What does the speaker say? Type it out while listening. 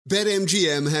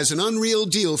BetMGM has an unreal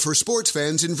deal for sports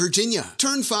fans in Virginia.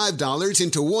 Turn $5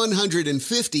 into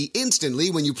 $150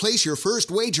 instantly when you place your first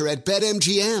wager at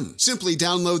BetMGM. Simply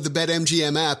download the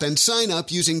BetMGM app and sign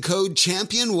up using code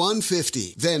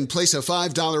CHAMPION150. Then place a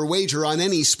 $5 wager on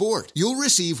any sport. You'll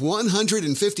receive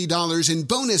 $150 in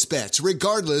bonus bets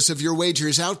regardless of your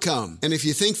wager's outcome. And if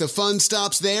you think the fun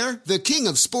stops there, the King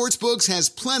of Sportsbooks has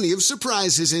plenty of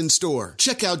surprises in store.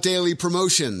 Check out daily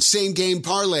promotions, same-game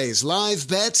parlays, live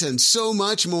bets, and so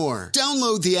much more.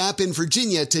 Download the app in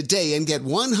Virginia today and get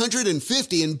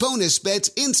 $150 in bonus bets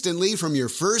instantly from your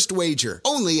first wager.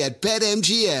 Only at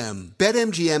BetMGM.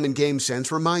 BetMGM and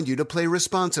GameSense remind you to play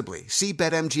responsibly. See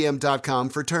BetMGM.com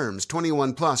for terms.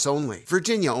 21 plus only.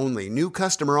 Virginia only. New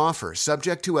customer offer.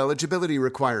 Subject to eligibility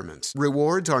requirements.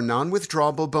 Rewards are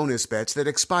non-withdrawable bonus bets that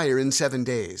expire in 7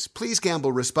 days. Please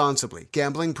gamble responsibly.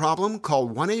 Gambling problem? Call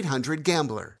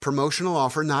 1-800-GAMBLER. Promotional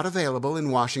offer not available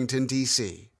in Washington,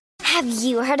 D.C. Have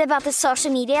you heard about the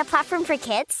social media platform for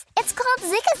kids? It's called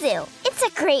Zigazoo. It's a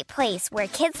great place where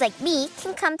kids like me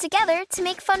can come together to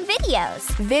make fun videos.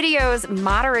 Videos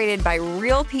moderated by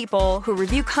real people who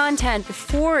review content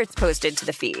before it's posted to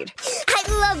the feed. I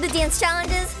love the dance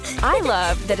challenges. I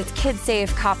love that it's Kid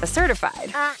Safe COPPA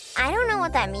certified. I don't know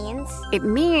what that means. It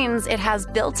means it has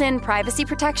built-in privacy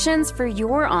protections for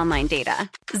your online data.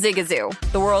 Zigazoo,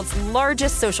 the world's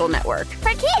largest social network.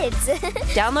 For kids.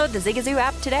 Download the Zigazoo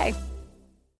app today.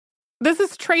 This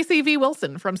is Tracy V.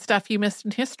 Wilson from Stuff You Missed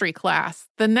in History class.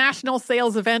 The national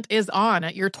sales event is on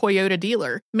at your Toyota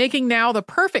dealer, making now the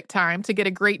perfect time to get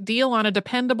a great deal on a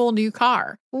dependable new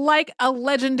car. Like a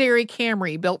legendary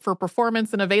Camry built for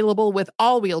performance and available with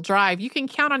all-wheel drive, you can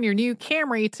count on your new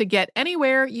Camry to get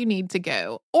anywhere you need to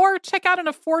go. Or check out an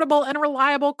affordable and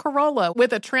reliable Corolla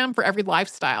with a trim for every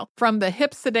lifestyle. From the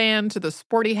hip sedan to the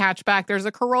sporty hatchback, there's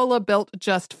a Corolla built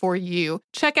just for you.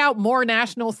 Check out more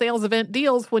national sales event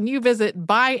deals when you visit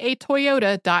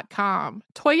buyatoyota.com.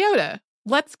 Toyota,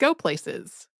 let's go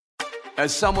places.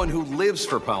 As someone who lives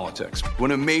for politics,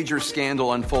 when a major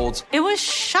scandal unfolds, it was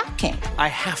shocking. I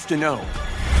have to know,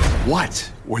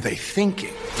 what were they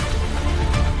thinking?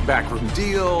 Backroom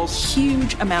deals,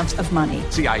 huge amounts of money,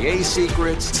 CIA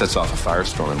secrets, sets off a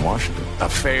firestorm in Washington,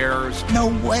 affairs. No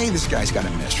way this guy's got a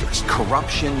mistress.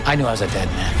 Corruption. I knew I was a dead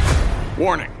man.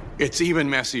 Warning, it's even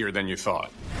messier than you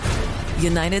thought.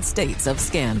 United States of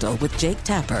Scandal with Jake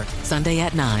Tapper, Sunday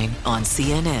at 9 on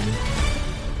CNN.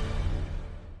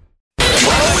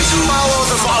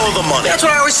 Follow the money. That's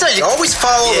what I always say. You always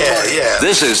follow the money. Yeah.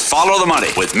 This is Follow the Money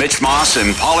with Mitch Moss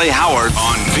and Paulie Howard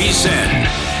on VSiN.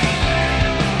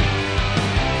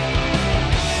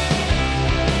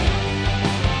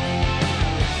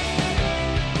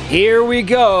 Here we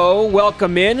go.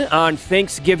 Welcome in on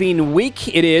Thanksgiving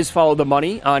week. It is Follow the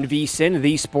Money on VSiN,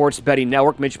 the sports betting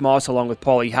network. Mitch Moss along with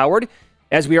Paulie Howard.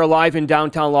 As we are live in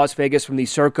downtown Las Vegas from the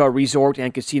Circa Resort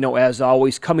and Casino, as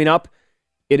always. Coming up,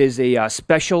 it is a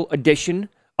special edition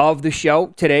of the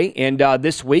show today and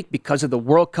this week because of the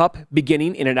World Cup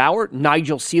beginning in an hour.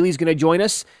 Nigel Seeley is going to join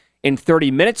us in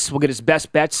 30 minutes. We'll get his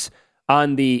best bets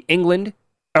on the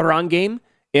England-Iran game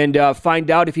and find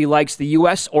out if he likes the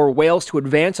U.S. or Wales to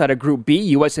advance out of Group B.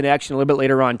 U.S. in action a little bit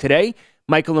later on today.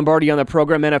 Michael Lombardi on the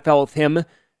program, NFL with him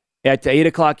at 8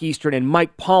 o'clock Eastern, and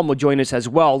Mike Palm will join us as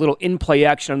well. A little in-play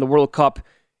action on the World Cup,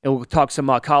 and we'll talk some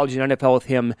college and NFL with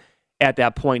him at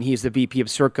that point. He's the VP of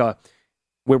Circa,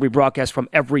 where we broadcast from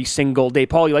every single day.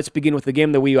 Paulie, let's begin with the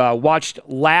game that we watched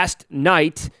last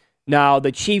night. Now,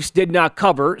 the Chiefs did not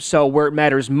cover, so where it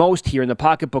matters most here in the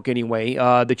pocketbook anyway,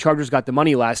 the Chargers got the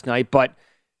money last night, but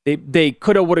they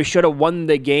could have, would have, should have won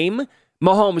the game.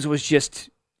 Mahomes was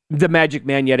just the magic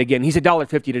man yet again. He's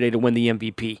 $1.50 today to win the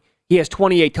MVP. He has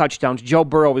 28 touchdowns. Joe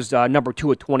Burrow is number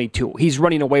 2 at 22. He's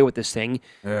running away with this thing.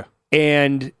 Yeah.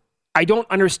 And I don't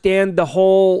understand the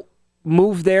whole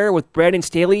move there with Brandon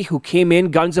Staley, who came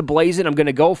in guns a-blazing. I'm going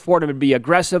to go for it. I'm going to be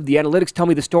aggressive. The analytics tell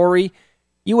me the story.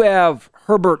 You have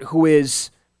Herbert, who is,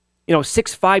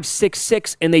 6'5",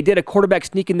 6'6", and they did a quarterback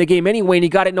sneak in the game anyway, and he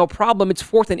got it no problem. It's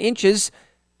 4th and inches.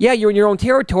 Yeah, you're in your own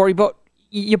territory, but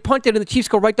you punted, and the Chiefs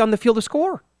go right down the field to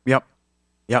score.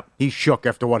 Yep. He's shook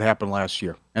after what happened last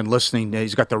year. And listening,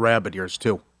 he's got the rabbit ears,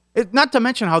 too. Not to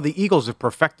mention how the Eagles have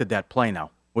perfected that play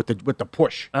now with the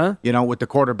push, with the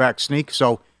quarterback sneak.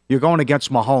 So you're going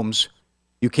against Mahomes.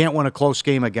 You can't win a close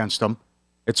game against him.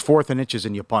 It's 4th and inches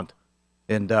and you punt.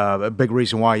 And a big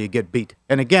reason why you get beat.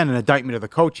 And again, an indictment of the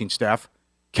coaching staff.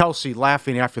 Kelsey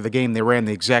laughing after the game. They ran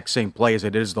the exact same play as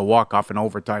it is the walk-off in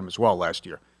overtime as well last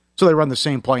year. So they run the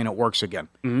same play and it works again.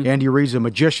 Mm-hmm. Andy Reid's a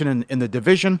magician in the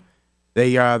division.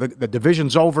 The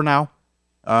division's over now.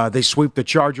 They sweep the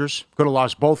Chargers. Could have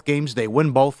lost both games. They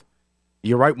win both.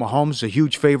 You're right, Mahomes, a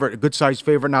huge favorite, a good-sized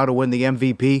favorite now to win the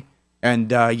MVP.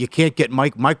 And you can't get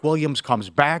Mike. Mike Williams comes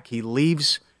back. He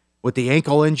leaves with the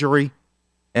ankle injury.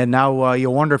 And now you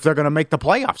wonder if they're going to make the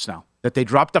playoffs now, that they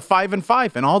dropped to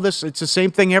 5-5. And all this, it's the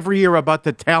same thing every year about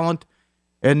the talent.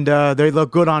 And they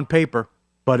look good on paper.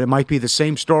 But it might be the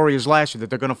same story as last year, that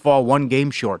they're going to fall one game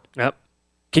short. Yep.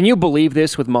 Can you believe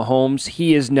this with Mahomes?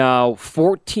 He is now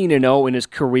 14-0 in his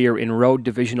career in road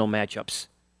divisional matchups.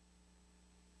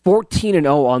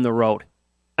 14-0 on the road.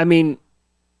 I mean,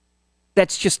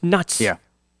 that's just nuts. Yeah.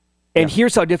 And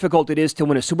here's how difficult it is to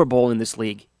win a Super Bowl in this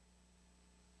league.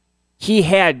 He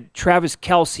had Travis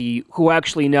Kelce, who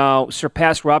actually now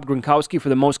surpassed Rob Gronkowski for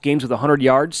the most games with 100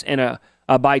 yards and a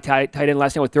by tight end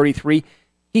last night with 33.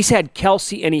 He's had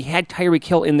Kelce and he had Tyreek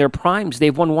Hill in their primes.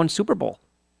 They've won one Super Bowl.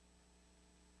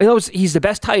 He's the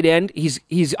best tight end.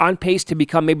 He's on pace to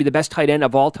become maybe the best tight end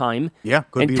of all time. Yeah,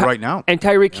 could be right now. And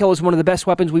Tyreek Hill is one of the best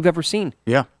weapons we've ever seen.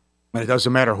 Yeah, and it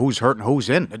doesn't matter who's hurt and who's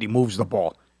in, that he moves the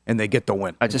ball and they get the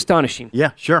win. That's astonishing.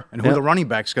 Yeah, sure. And who the running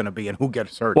back's going to be and who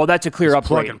gets hurt. Well, that's a clear upgrade.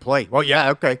 Plug and play. Well,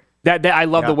 yeah, okay. That I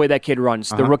love the way that kid runs.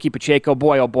 The rookie Pacheco,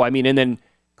 boy, oh boy. I mean, and then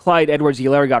Clyde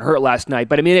Edwards-Helaire got hurt last night.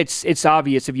 But I mean, it's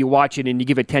obvious if you watch it and you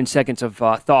give it 10 seconds of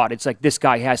thought. It's like, this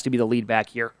guy has to be the lead back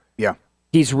here. Yeah.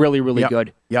 He's really, really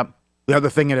good. Yep. The other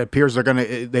thing, it appears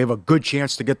they have a good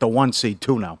chance to get the 1 seed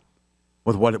too now,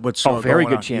 with what's very going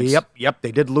good on. chance. Yep.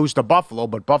 They did lose to Buffalo,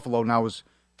 but Buffalo now has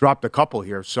dropped a couple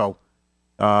here, so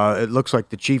it looks like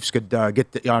the Chiefs could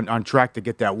get on track to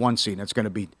get that 1 seed. It's going to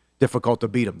be difficult to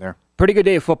beat them there. Pretty good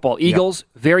day of football. Eagles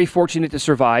very fortunate to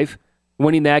survive,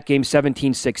 winning that game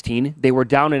 17-16. They were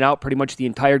down and out pretty much the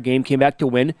entire game. Came back to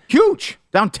win. Huge,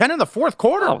 down 10 in the fourth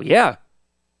quarter. Oh yeah.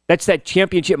 That's that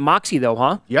championship moxie, though,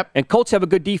 huh? Yep. And Colts have a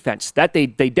good defense. That they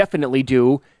definitely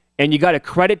do. And you got to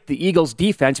credit the Eagles'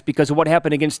 defense because of what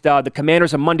happened against the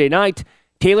Commanders on Monday night.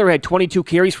 Taylor had 22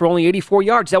 carries for only 84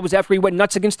 yards. That was after he went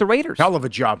nuts against the Raiders. Hell of a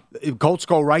job. Colts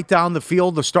go right down the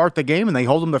field to start the game, and they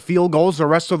hold them to field goals the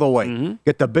rest of the way. Mm-hmm.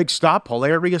 Get the big stop.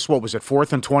 Hilarious. What was it,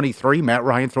 4th and 23? Matt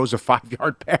Ryan throws a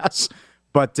 5-yard pass.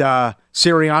 But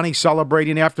Sirianni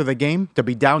celebrating after the game to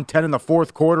be down 10 in the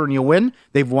fourth quarter and you win.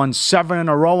 They've won 7 in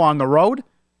a row on the road.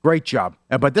 Great job.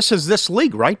 But this is this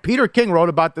league, right? Peter King wrote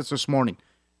about this morning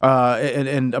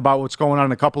and about what's going on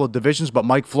in a couple of divisions, but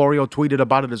Mike Florio tweeted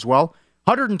about it as well.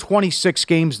 126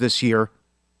 games this year,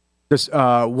 this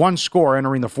one score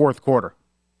entering the fourth quarter.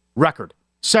 Record.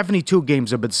 72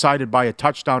 games have been decided by a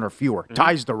touchdown or fewer. Mm-hmm.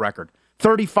 Ties the record.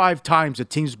 35 times a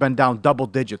team's been down double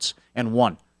digits and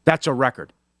won. That's a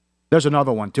record. There's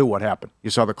another one, too, what happened.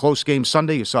 You saw the close game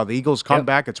Sunday. You saw the Eagles come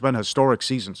back. It's been a historic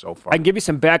season so far. I can give you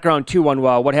some background, too, on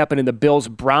what happened in the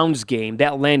Bills-Browns game.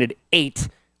 That landed 8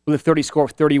 with a 30 score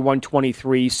of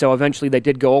 31-23, so eventually they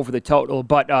did go over the total.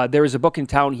 But there is a book in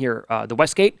town here, the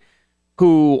Westgate,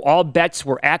 who all bets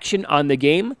were action on the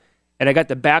game, and I got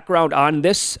the background on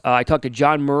this. I talked to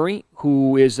John Murray,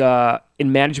 who is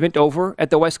in management over at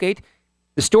the Westgate.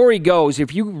 The story goes,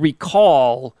 if you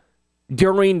recall,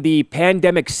 during the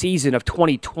pandemic season of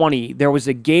 2020, there was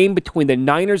a game between the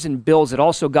Niners and Bills that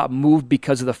also got moved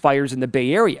because of the fires in the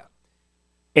Bay Area.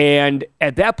 And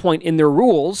at that point in their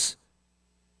rules,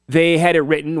 they had it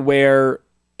written where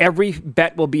every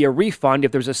bet will be a refund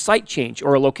if there's a site change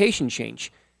or a location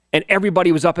change. And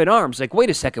everybody was up in arms. Like, wait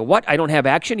a second, what? I don't have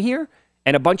action here?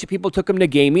 And a bunch of people took them to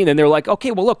gaming, and they're like,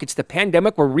 okay, well, look, it's the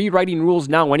pandemic. We're rewriting rules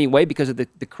now anyway because of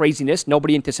the craziness.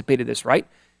 Nobody anticipated this, right?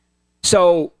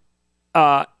 So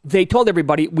they told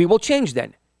everybody, we will change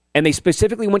then. And they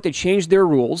specifically went to change their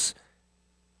rules.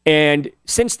 And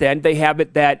since then, they have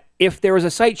it that if there is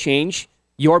a site change,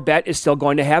 your bet is still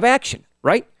going to have action,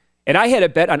 right? And I had a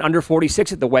bet on under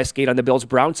 46 at the Westgate on the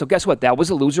Bills-Browns. So guess what? That was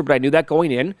a loser, but I knew that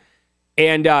going in.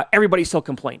 And everybody still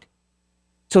complained.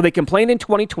 So they complained in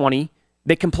 2020.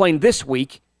 They complained this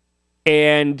week.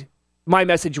 And my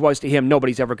message was to him,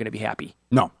 nobody's ever going to be happy.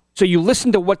 No. So you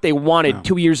listened to what they wanted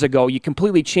 2 years ago. You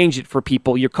completely changed it for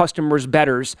people, your customers,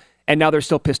 bettors, and now they're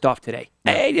still pissed off today.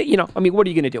 Yeah. Hey, what are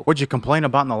you going to do? What'd you complain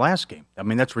about in the last game? I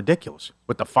mean, that's ridiculous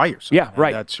with the fires. Yeah,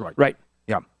 right. That's right. Right.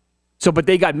 Yeah. So, but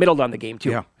they got middled on the game,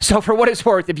 too. Yeah. So for what it's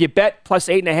worth, if you bet plus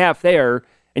 8.5 there,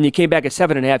 and you came back at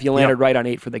 7.5, you landed right on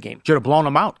 8 for the game. Should have blown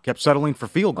them out. Kept settling for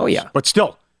field goals. Oh, yeah. But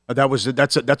still,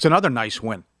 that's another nice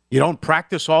win. You don't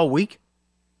practice all week.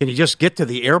 Can you just get to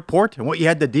the airport and what you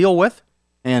had to deal with?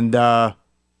 And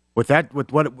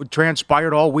with what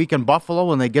transpired all week in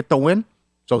Buffalo, and they get the win.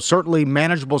 So certainly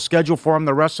manageable schedule for them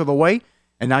the rest of the way.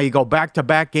 And now you go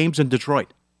back-to-back games in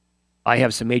Detroit. I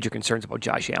have some major concerns about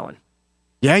Josh Allen.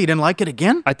 Yeah, you didn't like it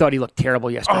again? I thought he looked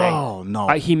terrible yesterday. Oh, no.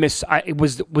 He missed.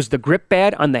 Was the grip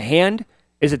bad on the hand?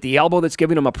 Is it the elbow that's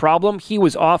giving him a problem? He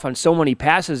was off on so many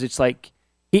passes. It's like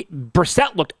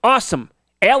Brissett looked awesome.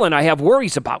 Allen, I have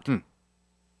worries about.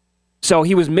 So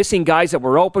he was missing guys that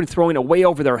were open, throwing it way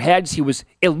over their heads.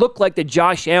 It looked like the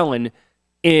Josh Allen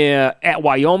at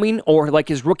Wyoming or like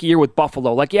his rookie year with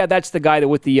Buffalo. Like, yeah, that's the guy that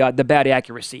with the bad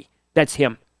accuracy. That's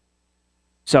him.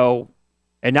 So,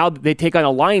 and now they take on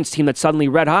a Lions team that's suddenly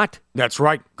red hot. That's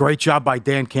right. Great job by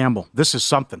Dan Campbell. This is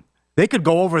something. They could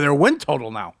go over their win total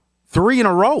now. 3 in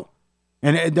a row.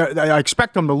 And I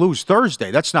expect them to lose Thursday.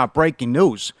 That's not breaking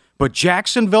news. But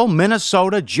Jacksonville,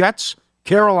 Minnesota, Jets,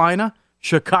 Carolina,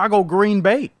 Chicago, Green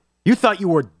Bay. You thought you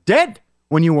were dead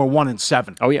when you were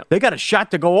 1-7. Oh, yeah. They got a shot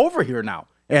to go over here now.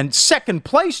 And second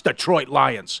place, Detroit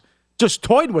Lions. Just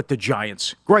toyed with the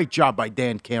Giants. Great job by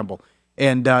Dan Campbell.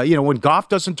 And, when Goff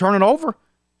doesn't turn it over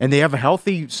and they have a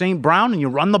healthy St. Brown and you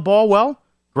run the ball well,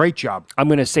 great job. I'm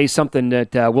going to say something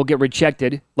that will get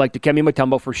rejected, like Dikembe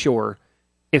Mutombo for sure.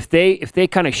 If they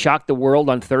kind of shock the world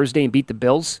on Thursday and beat the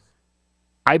Bills,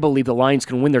 I believe the Lions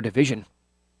can win their division.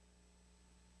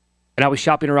 And I was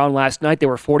shopping around last night. They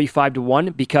were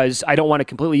 45-1 because I don't want to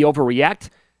completely overreact.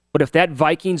 But if that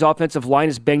Vikings offensive line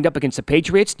is banged up against the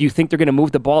Patriots, do you think they're going to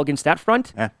move the ball against that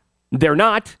front? They're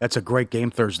not. That's a great game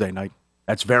Thursday night.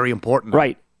 That's very important.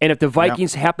 Right. And if the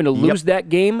Vikings happen to lose that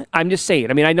game, I'm just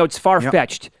saying. I mean, I know it's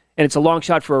far-fetched, and it's a long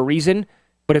shot for a reason.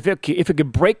 But if it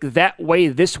could break that way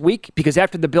this week, because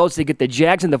after the Bills, they get the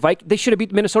Jags and the Vikings, they should have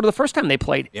beat Minnesota the first time they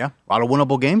played. Yeah, a lot of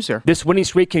winnable games there. This winning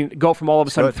streak can go from all of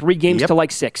a sudden 3 games to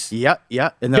like 6. Yeah.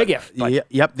 And big if.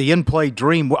 Yep, the in-play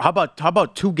dream. How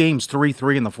about 2 games,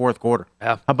 3-3 in the fourth quarter?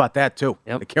 Yeah. How about that, too?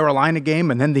 Yep. The Carolina game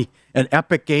and then an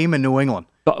epic game in New England.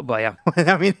 But yeah.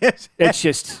 I mean, it's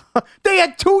just... They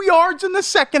had 2 yards in the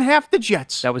second half, the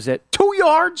Jets. That was it. 2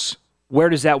 yards? Where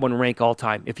does that one rank all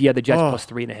time if you had the Jets plus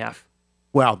 3.5?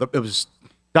 Well, it was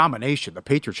domination. The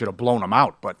Patriots should have blown them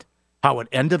out, but how it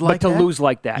ended like that? But to lose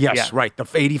like that, yes, right. The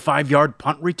 85-yard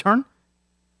punt return?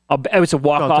 It was a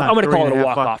walk-off. I'm going to call it a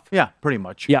walk-off. Yeah, pretty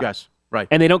much. Yeah. Yes, right.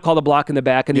 And they don't call the block in the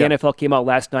back, and the NFL came out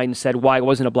last night and said why it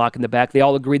wasn't a block in the back. They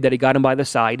all agreed that he got him by the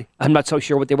side. I'm not so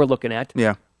sure what they were looking at.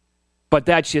 Yeah. But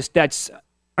that's... I don't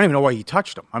even know why he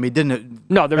touched him. I mean, didn't...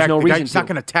 No, there's no reason to. He's not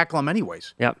going to tackle him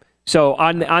anyways. Yep. So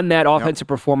on that offensive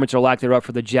performance or lack thereof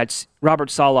for the Jets, Robert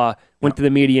Saleh went to the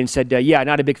media and said,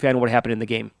 not a big fan of what happened in the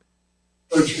game.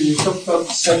 Coach, can you talk about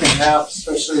the second half,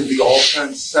 especially the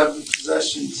offense, 7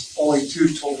 possessions, only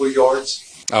 2 total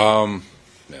yards? It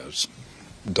was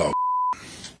dog.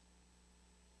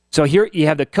 So here you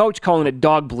have the coach calling it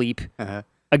dog bleep.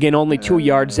 Again, only 2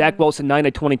 yards. Zach Wilson, 9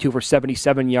 of 22 for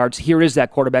 77 yards. Here is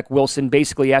that quarterback, Wilson,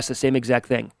 basically asked the same exact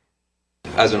thing.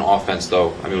 As an offense,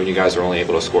 though, I mean, when you guys are only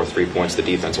able to score 3 points, the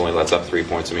defense only lets up 3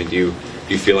 points. I mean, do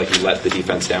you feel like you let the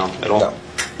defense down at all?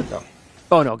 No.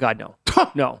 Oh, no, God, no.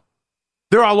 No.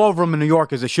 They're all over him in New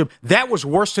York as they should. That was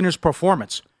worse than his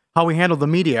performance, how he handled the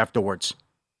media afterwards.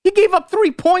 You gave up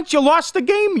 3 points. You lost the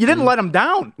game. You didn't let him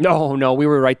down. No, we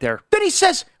were right there. Then he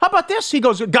says, how about this? He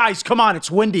goes, guys, come on, it's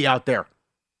windy out there.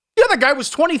 The other guy was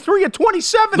 23 of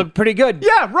 27. Looked pretty good.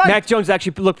 Yeah, right. Mac Jones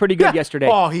actually looked pretty good yesterday.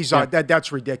 Oh, he's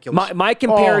that's ridiculous. My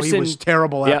comparison... he was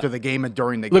terrible after the game and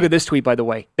during the game. Look at this tweet, by the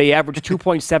way. They averaged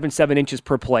 2.77 inches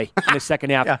per play in the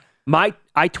second half. I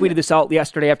tweeted this out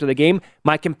yesterday after the game.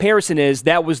 My comparison is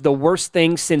that was the worst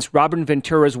thing since Robin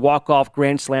Ventura's walk-off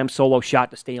grand slam solo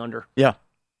shot to stay under. Yeah.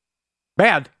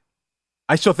 Bad.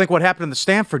 I still think what happened in the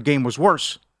Stanford game was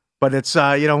worse. But it's,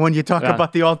 when you talk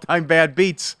about the all-time bad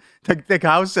beats... Thick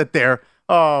house it there.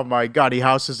 Oh, my God. He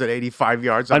houses at 85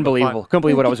 yards. Unbelievable. Couldn't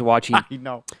believe what I was watching. I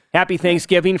know. Happy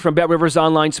Thanksgiving from BetRivers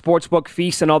Online Sportsbook.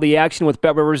 Feast on all the action with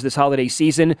BetRivers this holiday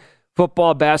season.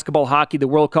 Football, basketball, hockey, the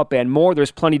World Cup, and more.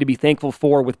 There's plenty to be thankful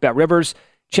for with BetRivers.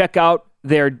 Check out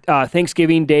their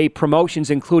Thanksgiving Day promotions,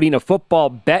 including a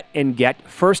football bet and get,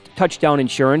 first touchdown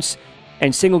insurance,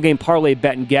 and single game parlay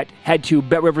bet and get. Head to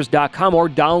BetRivers.com or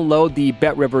download the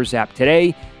BetRivers app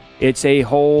today. It's a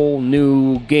whole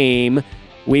new game.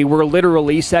 We were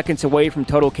literally seconds away from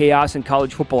total chaos in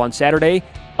college football on Saturday.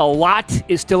 A lot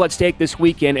is still at stake this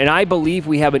weekend, and I believe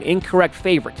we have an incorrect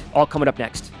favorite. All coming up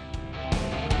next.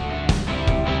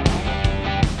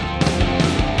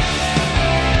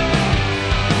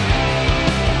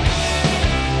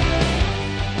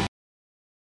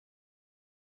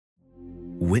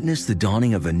 Witness the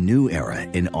dawning of a new era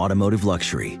in automotive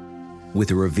luxury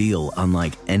with a reveal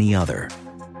unlike any other,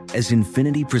 as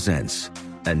Infiniti presents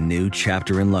a new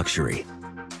chapter in luxury,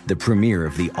 the premiere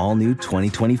of the all-new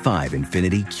 2025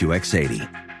 Infiniti QX80.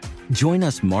 Join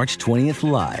us March 20th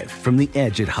live from the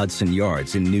Edge at Hudson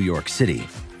Yards in New York City,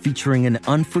 featuring an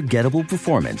unforgettable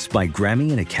performance by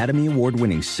Grammy and Academy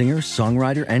Award-winning singer,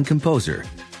 songwriter, and composer,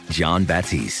 John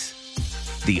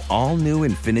Batiste. The all-new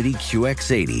Infiniti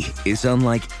QX80 is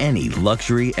unlike any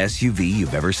luxury SUV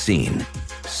you've ever seen.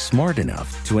 Smart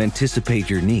enough to anticipate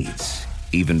your needs,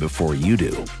 even before you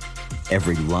do.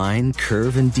 Every line,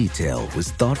 curve, and detail was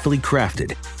thoughtfully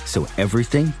crafted, so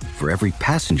everything for every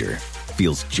passenger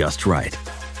feels just right.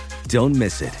 Don't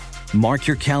miss it. Mark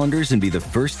your calendars and be the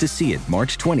first to see it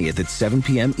March 20th at 7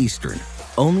 p.m. Eastern,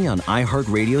 only on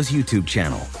iHeartRadio's YouTube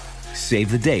channel. Save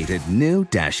the date at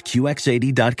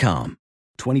new-QX80.com.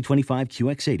 2025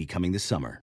 QX80 coming this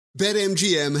summer.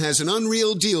 BetMGM has an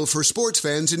unreal deal for sports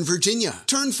fans in Virginia.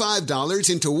 Turn $5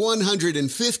 into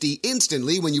 $150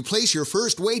 instantly when you place your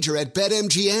first wager at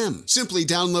BetMGM. Simply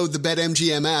download the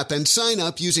BetMGM app and sign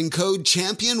up using code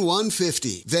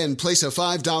CHAMPION150. Then place a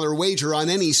 $5 wager on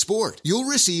any sport. You'll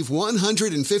receive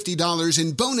 $150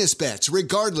 in bonus bets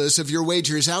regardless of your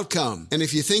wager's outcome. And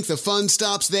if you think the fun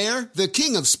stops there, the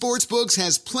King of Sportsbooks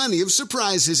has plenty of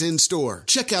surprises in store.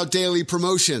 Check out daily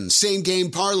promotions,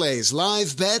 same-game parlays,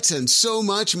 live bets, and so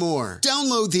much more.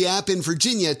 Download the app in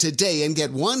Virginia today and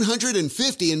get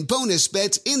 $150 in bonus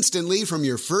bets instantly from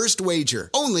your first wager.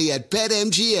 Only at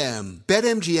BetMGM.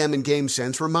 BetMGM and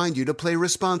GameSense remind you to play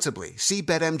responsibly. See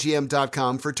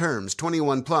BetMGM.com for terms.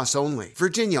 21 plus only.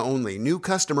 Virginia only. New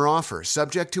customer offer.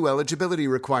 Subject to eligibility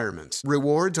requirements.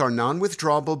 Rewards are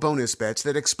non-withdrawable bonus bets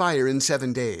that expire in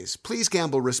 7 days. Please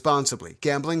gamble responsibly.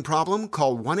 Gambling problem?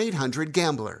 Call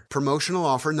 1-800-GAMBLER. Promotional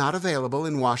offer not available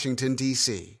in Washington,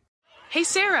 D.C. Hey,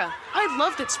 Sarah, I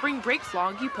love that spring break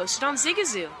vlog you posted on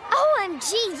Zigazoo.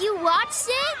 OMG, you watched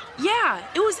it? Yeah,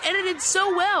 it was edited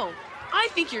so well. I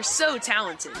think you're so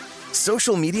talented.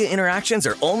 Social media interactions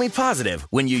are only positive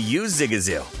when you use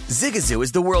Zigazoo. Zigazoo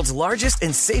is the world's largest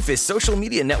and safest social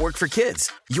media network for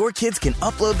kids. Your kids can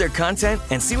upload their content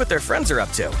and see what their friends are up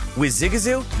to. With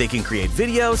Zigazoo, they can create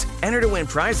videos, enter to win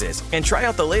prizes, and try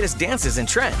out the latest dances and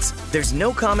trends. There's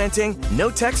no commenting, no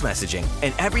text messaging,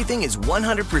 and everything is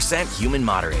 100% human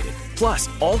moderated. Plus,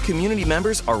 all community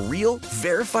members are real,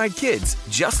 verified kids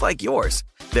just like yours.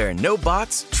 There are no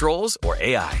bots, trolls, or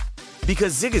AI.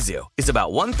 Because Zigazoo is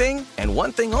about one thing and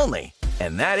one thing only,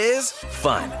 and that is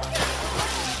fun.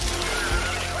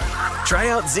 Try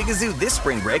out Zigazoo this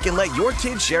spring break and let your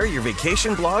kids share your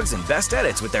vacation blogs and best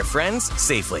edits with their friends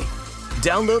safely.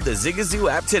 Download the Zigazoo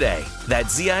app today.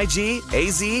 That's Zigazoo.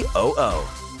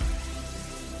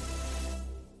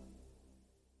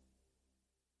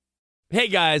 Hey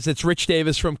guys, it's Rich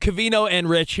Davis from Covino and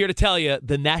Rich here to tell you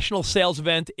the national sales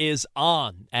event is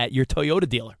on at your Toyota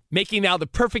dealer, making now the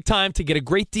perfect time to get a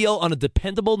great deal on a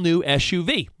dependable new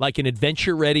SUV like an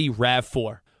adventure-ready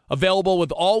RAV4. Available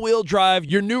with all-wheel drive,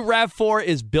 your new RAV4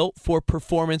 is built for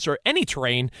performance or any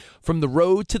terrain from the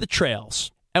road to the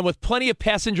trails. And with plenty of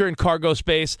passenger and cargo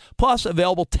space, plus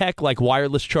available tech like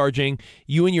wireless charging,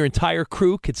 you and your entire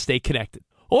crew could stay connected.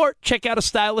 Or check out a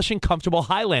stylish and comfortable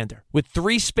Highlander with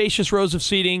 3 spacious rows of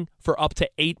seating for up to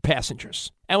 8 passengers.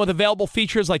 And with available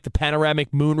features like the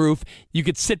panoramic moonroof, you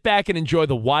could sit back and enjoy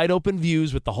the wide-open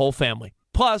views with the whole family.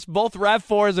 Plus, both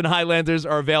RAV4s and Highlanders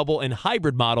are available in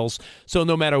hybrid models, so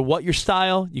no matter what your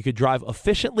style, you could drive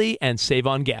efficiently and save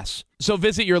on gas. So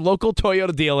visit your local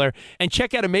Toyota dealer and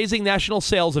check out amazing national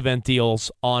sales event deals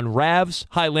on RAVs,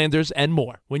 Highlanders, and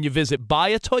more when you visit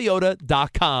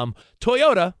buyatoyota.com.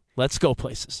 Toyota, let's go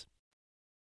places.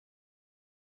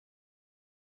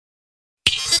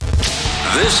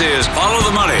 This is Follow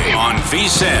the Money on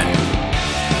VSiN.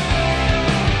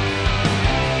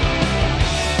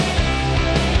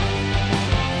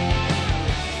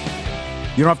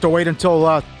 You don't have to wait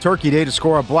until Turkey Day to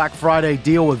score a Black Friday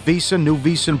deal with VSiN. New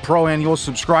VSiN Pro annual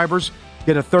subscribers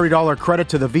get a $30 credit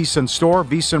to the VSiN store.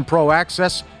 VSiN Pro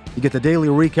Access, you get the daily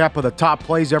recap of the top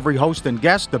plays every host and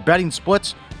guest. The betting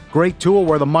splits, great tool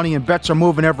where the money and bets are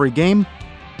moving every game.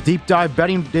 Deep dive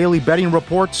betting, daily betting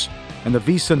reports, and the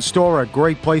VSiN store, a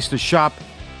great place to shop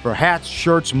for hats,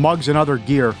 shirts, mugs, and other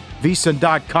gear.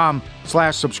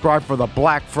 VSiN.com/subscribe for the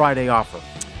Black Friday offer.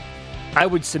 I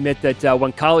would submit that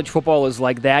when college football is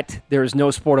like that, there is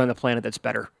no sport on the planet that's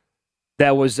better.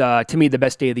 That was, to me, the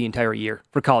best day of the entire year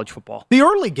for college football. The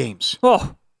early games.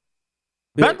 Oh.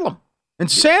 Bedlam.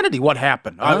 Insanity what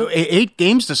happened. 8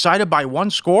 games decided by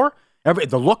one score.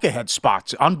 The look-ahead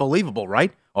spots, unbelievable,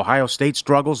 right? Ohio State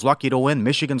struggles, lucky to win.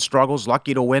 Michigan struggles,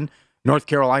 lucky to win. North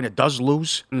Carolina does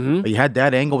lose. Mm-hmm. You had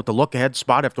that angle with the look-ahead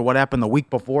spot after what happened the week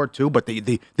before, too. But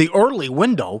the early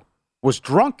window was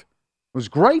drunk. It was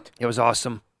great. It was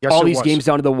awesome. Yes, all these games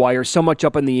down to the wire, so much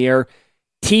up in the air.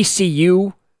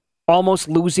 TCU almost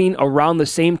losing around the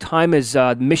same time as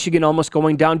Michigan almost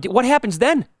going down. What happens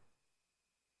then?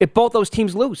 if both those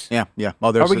teams lose. Yeah.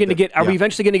 Well, are we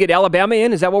eventually going to get Alabama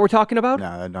in? Is that what we're talking about?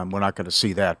 No, we're not going to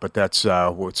see that. But that's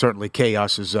certainly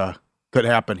chaos could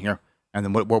happen here. And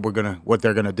then what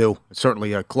they're gonna do. It's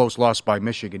certainly a close loss by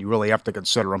Michigan. You really have to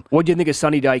consider them. What do you think of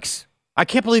Sonny Dykes? I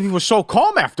can't believe he was so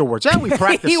calm afterwards. Yeah, we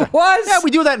practice. He was. Yeah,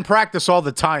 we do that in practice all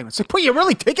the time. It's like, boy, you're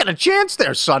really taking a chance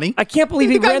there, Sonny. I can't believe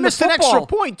he ran the football. Missed an extra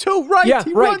point too, right? Yeah,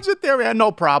 he runs it there. Yeah,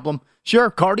 no problem.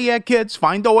 Sure, cardiac kids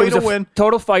find a way to win.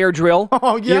 Total fire drill.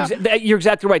 Oh yeah, you're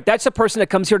exactly right. That's the person that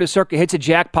comes here to Circa, hits a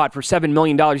jackpot for $7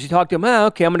 million. You talk to him.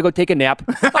 Okay, I'm going to go take a nap.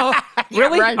 Oh,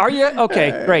 really? Right. Are you?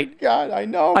 Okay, great. God, I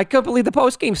know. I couldn't believe the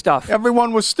post game stuff.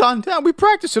 Everyone was stunned. Yeah, we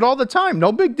practice it all the time.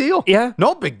 No big deal. Yeah,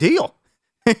 no big deal.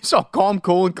 He's all calm,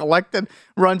 cool, and collected.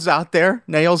 Runs out there,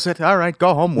 nails it. All right,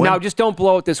 go home. Win. Now, just don't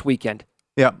blow it this weekend.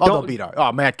 Yeah, they'll beat us.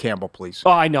 Oh, Matt Campbell, please.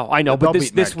 Oh, I know. But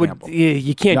this would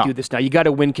you can't do this now. You got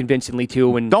to win convincingly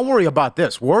too. And don't worry about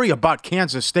this. Worry about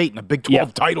Kansas State in a Big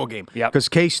 12 title game. Because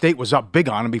K-State was up big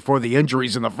on them before the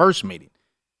injuries in the first meeting.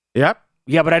 Yep.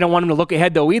 Yeah, but I don't want them to look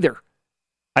ahead though either.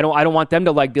 I don't want them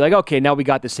to be like, okay, now we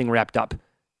got this thing wrapped up.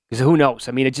 Because who knows?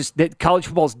 I mean, it's just that college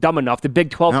football is dumb enough. The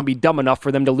Big 12 can be dumb enough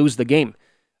for them to lose the game.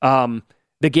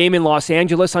 The game in Los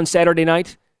Angeles on Saturday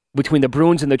night between the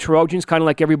Bruins and the Trojans, kind of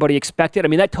like everybody expected. I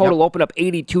mean, that total opened up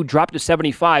 82, dropped to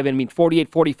 75, and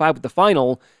 48-45 with the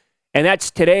final. And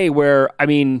that's today where, I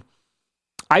mean,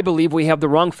 I believe we have the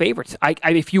wrong favorites.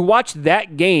 If you watch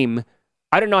that game,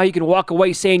 I don't know how you can walk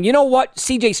away saying, you know what,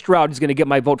 C.J. Stroud is going to get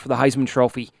my vote for the Heisman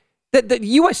Trophy. The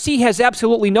USC has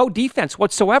absolutely no defense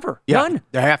whatsoever. None.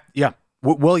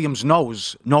 Williams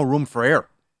knows no room for error.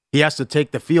 He has to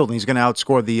take the field, and he's going to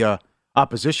outscore the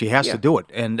opposition. He has to do it.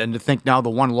 And to think now the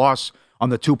one loss on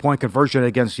the 2-point conversion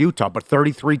against Utah, but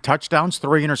 33 touchdowns,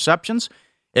 3 interceptions,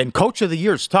 and Coach of the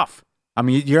Year is tough. I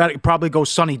mean, you got to probably go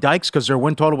Sonny Dykes because their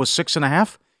win total was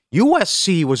 6.5.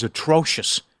 USC was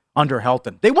atrocious under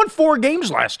Helton. They won 4 games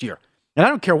last year, and I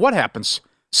don't care what happens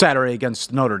Saturday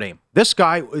against Notre Dame. This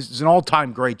guy is an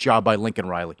all-time great job by Lincoln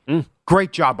Riley.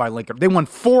 Great job by Lincoln. They won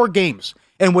 4 games,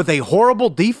 and with a horrible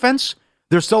defense,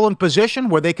 they're still in position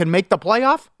where they can make the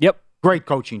playoff? Yep. Great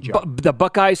coaching job. The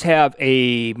Buckeyes have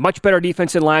a much better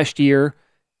defense than last year,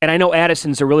 and I know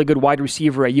Addison's a really good wide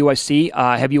receiver at USC.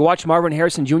 Have you watched Marvin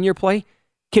Harrison Jr. play?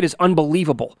 Kid is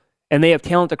unbelievable, and they have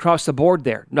talent across the board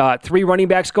there. 3 running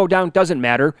backs go down, doesn't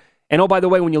matter. And, oh, by the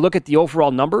way, when you look at the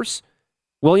overall numbers,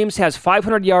 Williams has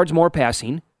 500 yards more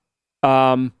passing.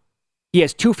 He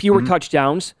has 2 fewer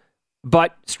touchdowns,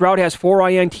 but Stroud has 4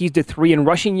 INTs to 3. In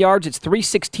rushing yards, it's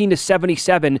 316 to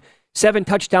 77. 7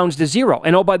 touchdowns to 0.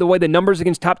 And oh, by the way, the numbers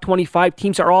against top 25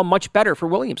 teams are all much better for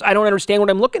Williams. I don't understand what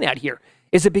I'm looking at here.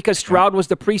 Is it because Stroud was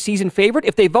the preseason favorite?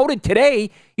 If they voted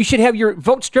today, you should have your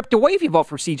vote stripped away if you vote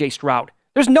for C.J. Stroud.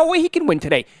 There's no way he can win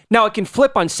today. Now, it can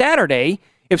flip on Saturday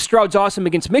if Stroud's awesome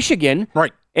against Michigan.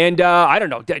 Right. And I don't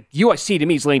know. USC, to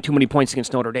me, is laying too many points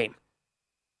against Notre Dame.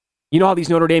 You know how these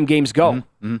Notre Dame games go.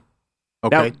 Mm-hmm.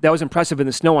 Okay. That was impressive in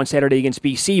the snow on Saturday against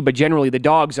BC, but generally the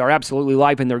Dogs are absolutely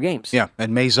live in their games. Yeah,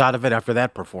 and May's out of it after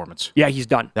that performance. Yeah, he's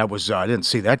done. That was I didn't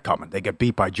see that coming. They get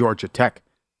beat by Georgia Tech.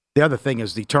 The other thing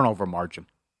is the turnover margin.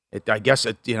 I guess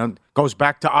it goes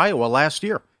back to Iowa last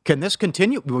year. Can this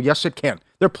continue? Well, yes, it can.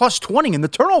 They're plus 20 in the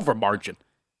turnover margin.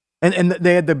 And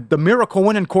they had the miracle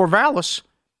win in Corvallis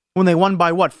when they won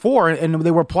by, 4? And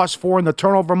they were plus 4 in the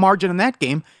turnover margin in that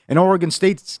game. And Oregon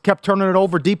State kept turning it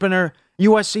over deep in their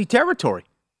USC territory.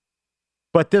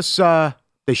 But this,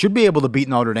 they should be able to beat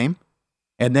Notre Dame.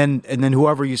 And then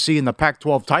whoever you see in the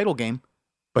Pac-12 title game.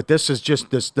 But this is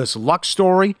just this luck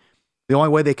story. The only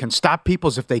way they can stop people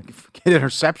is if they get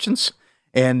interceptions.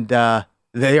 And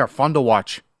they are fun to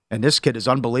watch. And this kid is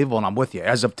unbelievable, and I'm with you.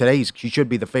 As of today, he should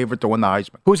be the favorite to win the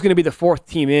Heisman. Who's going to be the 4th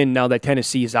team in now that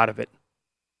Tennessee is out of it?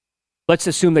 Let's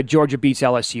assume that Georgia beats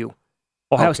LSU.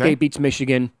 Ohio State beats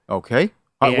Michigan. Okay.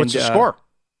 What's the score?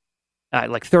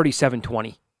 Like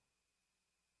 37-20.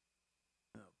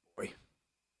 Oh, boy.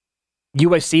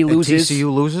 USC loses. And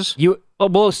TCU loses?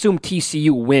 We'll assume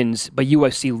TCU wins, but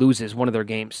USC loses one of their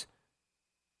games.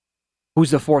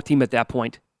 Who's the 4th team at that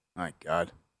point? My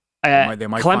God. They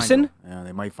might Clemson?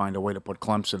 They might find a way to put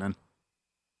Clemson in.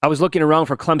 I was looking around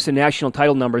for Clemson national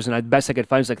title numbers, and the best I could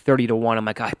find was like 30-1. I'm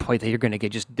like, boy, they're going to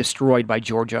get just destroyed by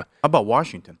Georgia. How about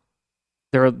Washington?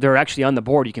 They're actually on the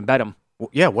board. You can bet them.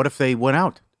 Well, yeah, what if they win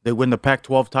out? They win the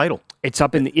Pac-12 title. It's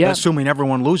up in the... Yeah. Assuming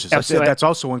everyone loses. That's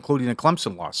also including a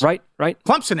Clemson loss. Right.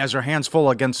 Clemson has their hands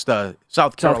full against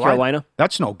South Carolina.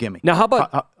 That's no gimme. Now,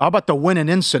 how about the win and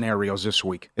in scenarios this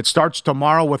week? It starts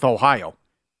tomorrow with Ohio.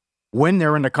 Win,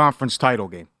 they're in the conference title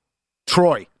game.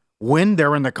 Troy, win,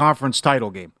 they're in the conference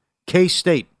title game.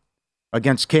 K-State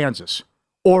against Kansas.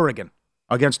 Oregon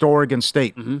against Oregon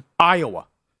State. Iowa.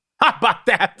 How about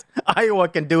that? Iowa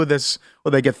can do this.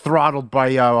 Well, they get throttled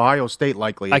by Ohio State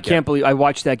likely. I can't believe I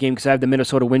watched that game because I have the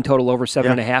Minnesota win total over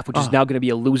 7.5, which is now going to be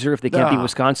a loser if they can't beat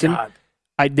Wisconsin.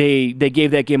 They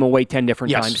gave that game away 10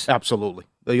 different times. Yes, absolutely.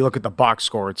 You look at the box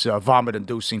score; it's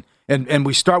vomit-inducing. And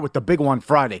we start with the big one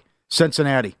Friday,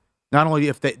 Cincinnati. Not only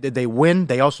if they win,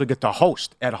 they also get to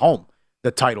host at home the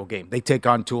title game. They take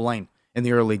on Tulane in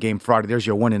the early game Friday. There's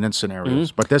your win-in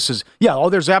scenarios. But this is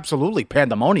there's absolutely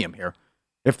pandemonium here.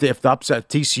 If the upset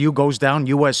TCU goes down,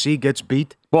 USC gets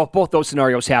beat. Well, if both those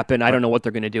scenarios happen, I don't know what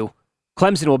they're going to do.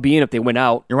 Clemson will be in if they win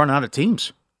out. You're running out of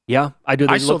teams. Yeah, I do.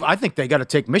 I think they got to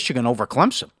take Michigan over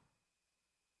Clemson.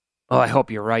 Oh, I hope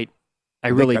you're right. I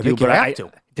really do. But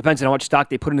it depends on how much stock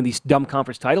they put into these dumb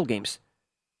conference title games.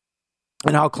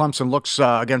 And how Clemson looks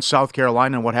against South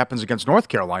Carolina and what happens against North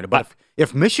Carolina. But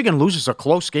if Michigan loses a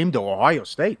close game to Ohio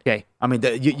State, I mean,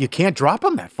 you can't drop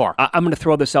them that far. I'm going to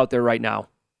throw this out there right now.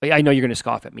 I know you're going to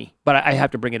scoff at me, but I have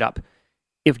to bring it up.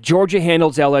 If Georgia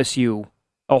handles LSU,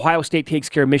 Ohio State takes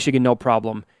care of Michigan, no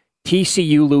problem.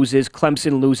 TCU loses,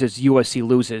 Clemson loses, USC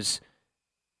loses.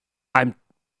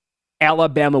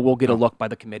 Alabama will get a look by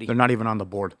the committee. They're not even on the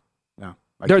board. No,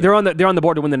 they're on the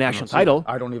board to win the national title.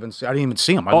 I didn't even see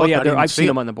them. I've seen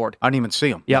them on the board. I didn't even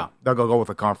see them. Yeah, they'll go with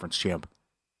a conference champ.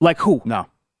 Like who? No,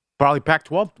 probably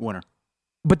Pac-12 winner.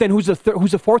 But then who's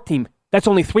the fourth team? That's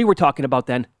only 3 we're talking about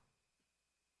then.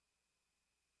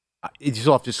 You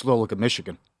still have to slow look at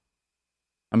Michigan.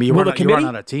 I mean, you run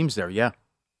out of teams there. Yeah,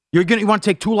 you want to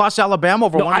take 2-loss Alabama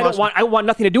over one loss? I want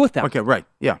nothing to do with them. Okay, right.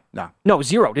 Yeah, no,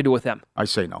 0 to do with them. I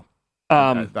say no.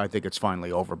 I think it's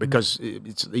finally over because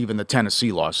it's even the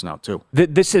Tennessee loss now too.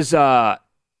 This is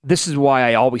why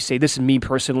I always say this is me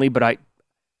personally, but I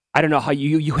don't know how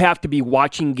you have to be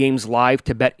watching games live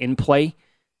to bet in play.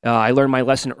 I learned my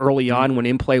lesson early on when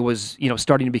in play was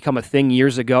starting to become a thing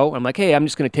years ago. I'm like, hey, I'm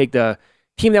just going to take the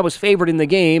team that was favored in the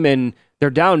game and they're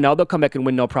down now. They'll come back and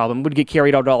win, no problem. Would get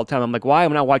carried out all the time. I'm like, why?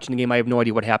 I'm not watching the game. I have no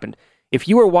idea what happened. If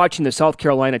you were watching the South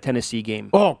Carolina-Tennessee game.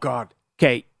 Oh, God.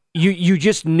 Okay. You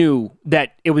just knew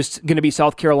that it was going to be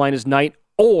South Carolina's night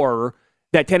or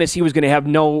that Tennessee was going to have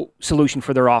no solution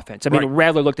for their offense. I mean,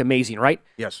 Rattler looked amazing, right?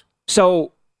 Yes.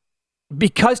 So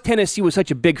because Tennessee was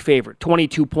such a big favorite,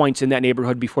 22 points in that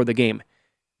neighborhood before the game,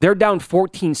 they're down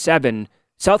 14-7.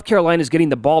 South Carolina's getting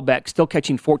the ball back, still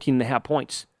catching 14.5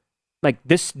 points. Like,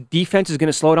 this defense is going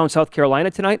to slow down South Carolina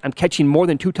tonight. I'm catching more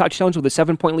than 2 touchdowns with a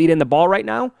 7-point lead in the ball right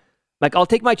now. Like, I'll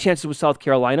take my chances with South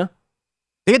Carolina.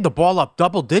 They had the ball up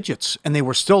double digits, and they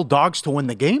were still dogs to win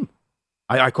the game.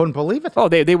 I couldn't believe it. Oh,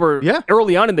 they were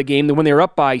early on in the game. When they were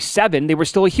up by 7, they were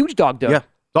still a huge dog. Yeah, it's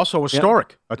also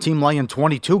historic. Yeah. A team laying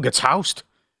 22 gets housed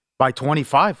by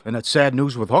 25, and it's sad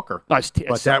news with Hooker. That's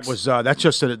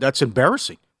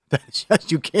embarrassing. That's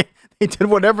just, you can't. They did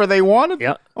whatever they wanted.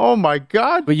 Yeah. Oh my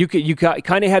God. But you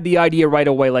kind of had the idea right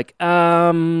away, like,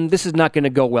 this is not going to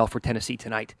go well for Tennessee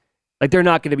tonight. Like, they're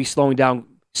not going to be slowing down.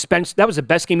 Spence, that was the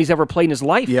best game he's ever played in his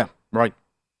life. Yeah, right.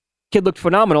 Kid looked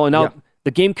phenomenal, and now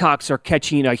the Gamecocks are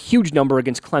catching a huge number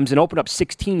against Clemson. Open up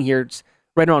 16 here. It's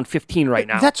right around 15 right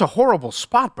now. That's a horrible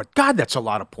spot, but God, that's a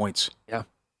lot of points. Yeah.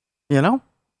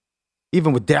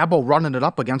 Even with Dabo running it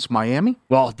up against Miami.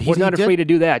 Well, he's not afraid to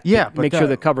do that. Yeah, but make sure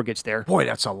the cover gets there. Boy,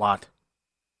 that's a lot.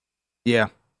 Yeah.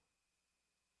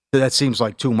 That seems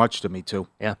like too much to me, too.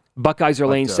 Yeah. Buckeyes are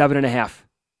laying 7.5.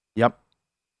 Yep.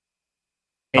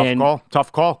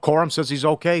 Tough call. Corum says he's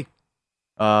okay.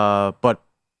 But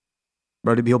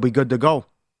he'll be good to go.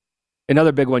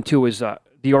 Another big one, too, is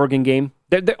the Oregon game.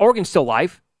 The Oregon's still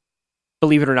live,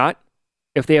 believe it or not.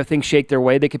 If they have things shake their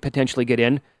way, they could potentially get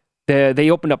in.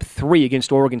 They opened up 3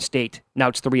 against Oregon State. Now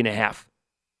it's 3.5.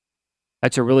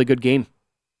 That's a really good game.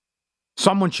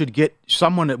 Someone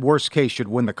at worst case should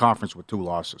win the conference with 2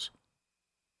 losses.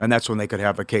 And that's when they could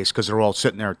have a case because they're all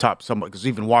sitting there top. Because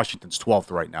even Washington's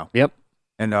 12th right now. Yep.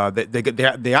 And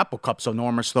the Apple Cup's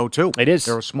enormous, though, too. It is.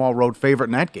 They're a small road favorite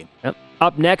in that game. Yep.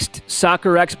 Up next,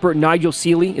 soccer expert Nigel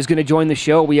Seeley is going to join the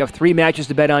show. We have 3 matches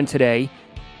to bet on today.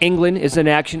 England is in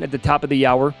action at the top of the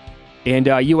hour. And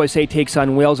USA takes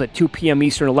on Wales at 2 p.m.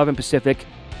 Eastern, 11 Pacific.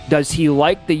 Does he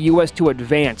like the U.S. to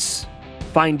advance?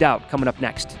 Find out coming up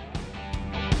next.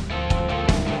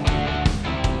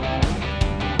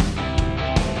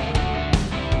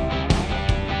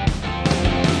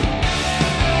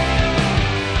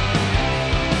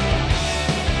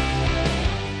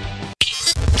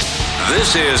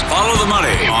 This is Follow the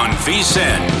Money on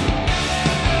VSiN.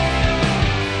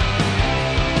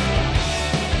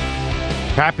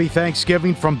 Happy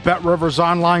Thanksgiving from Bet Rivers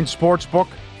Online Sportsbook.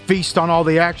 Feast on all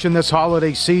the action this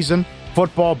holiday season.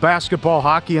 Football, basketball,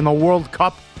 hockey, and the World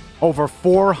Cup. over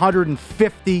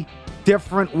 450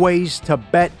 different ways to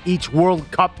bet each World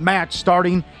Cup match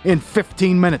starting in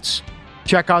 15 minutes.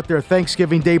 Check out their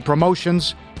Thanksgiving Day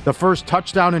promotions. The first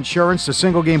touchdown insurance, the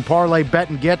single game parlay bet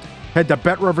and get. Head to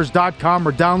BetRivers.com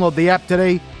or download the app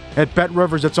today. At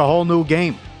BetRivers, it's a whole new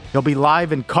game. He'll be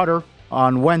live in Qatar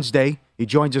on Wednesday. He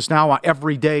joins us now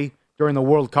every day during the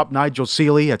World Cup. Nigel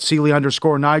Seeley at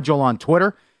Seeley_Nigel on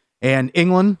Twitter. And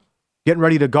England getting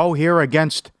ready to go here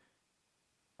against,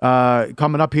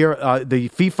 coming up here, the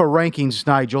FIFA rankings,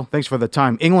 Nigel. Thanks for the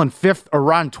time. England 5th,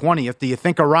 Iran 20th. Do you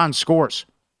think Iran scores?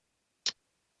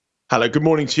 Hello, good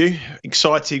morning to you.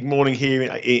 Exciting morning here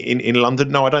in London.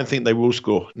 No, I don't think they will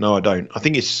score. No, I don't. I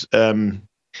think it's going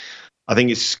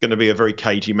to be a very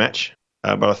cagey match.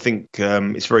 But I think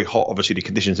it's very hot. Obviously, the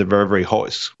conditions are very, very hot.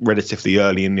 It's relatively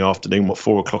early in the afternoon,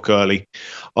 4 o'clock early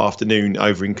afternoon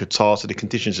over in Qatar. So the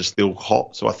conditions are still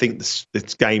hot. So I think this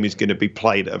game is going to be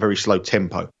played at a very slow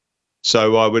tempo.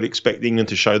 So I would expect England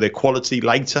to show their quality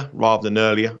later rather than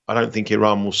earlier. I don't think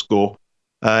Iran will score.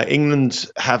 England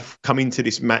have come into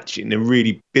this match in a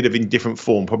really bit of indifferent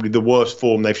form, probably the worst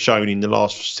form they've shown in the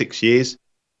last 6 years.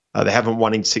 They haven't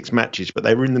won in 6 matches, but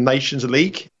they were in the Nations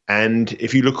League. And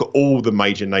if you look at all the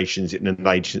major nations in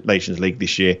the Nations League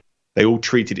this year, they all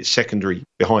treated it secondary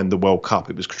behind the World Cup.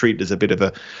 It was treated as a bit of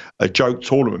a joke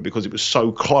tournament because it was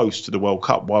so close to the World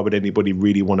Cup. Why would anybody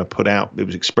really want to put out? It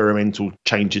was experimental,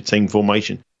 change of team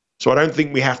formation. So I don't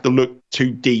think we have to look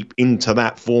too deep into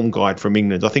that form guide from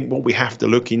England. I think what we have to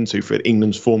look into for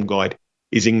England's form guide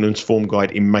is England's form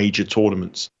guide in major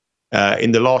tournaments.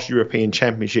 In the last European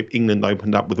Championship, England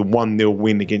opened up with a 1-0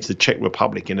 win against the Czech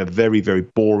Republic in a very, very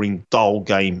boring, dull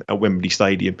game at Wembley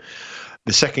Stadium.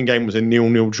 The second game was a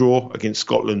 0-0 draw against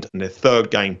Scotland, and the third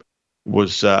game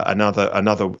was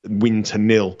another win to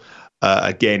 0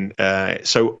 again.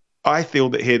 So I feel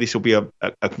that here this will be a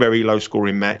very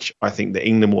low-scoring match. I think that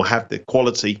England will have the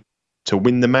quality to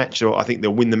win the match. So I think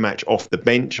they'll win the match off the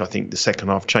bench. I think the second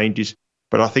half changes.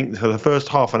 But I think for the first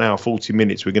half an hour, 40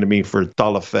 minutes, we're going to be in for a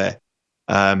dull affair.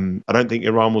 I don't think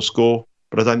Iran will score,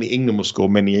 but I don't think England will score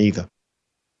many either.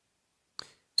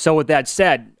 So with that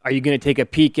said, are you going to take a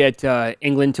peek at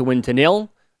England to win to 0?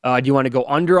 Do you want to go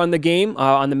under on the game,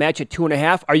 on the match at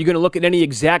 2.5? Are you going to look at any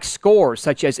exact scores,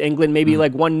 such as England maybe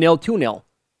like 1-0, 2-0?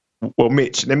 Well,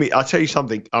 Mitch, I'll tell you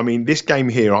something. I mean, this game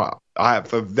here, I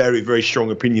have a very, very strong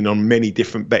opinion on many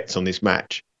different bets on this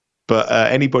match. But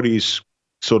anybody who's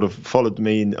sort of followed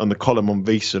me on the column on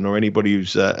VSiN, or anybody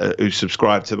who's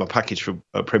subscribed to my package for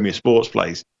Premier Sports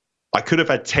Plays, I could have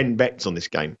had 10 bets on this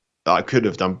game. I could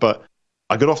have done, but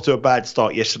I got off to a bad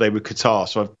start yesterday with Qatar,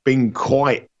 so I've been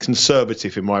quite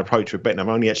conservative in my approach with betting. I've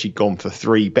only actually gone for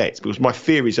 3 bets because my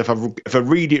fear is if I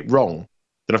read it wrong,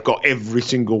 then I've got every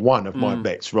single one of my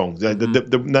bets wrong.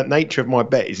 The nature of my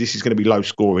bet is this is going to be low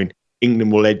scoring.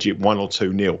 England will edge it 1 or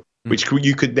 2-0, which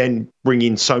you could then bring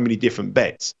in so many different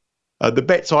bets. The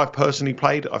bets I've personally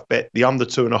played, I've bet the under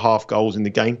 2.5 goals in the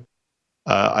game.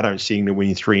 I don't see England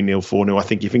winning 3-0, 4-0. I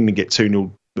think if England get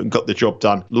 2-0, got the job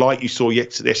done, like you saw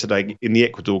yesterday in the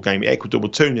Ecuador game. Ecuador were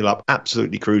 2-0 up,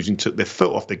 absolutely cruising, took their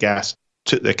foot off the gas,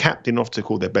 took their captain off, took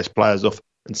all their best players off,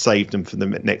 and saved them for the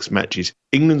next matches.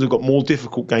 England have got more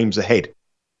difficult games ahead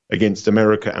against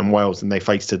America and Wales than they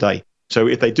face today. So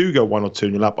if they do go 1 or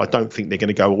 2-0 up, I don't think they're going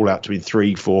to go all out to win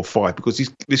 3, 4, 5, because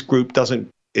this group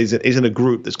isn't a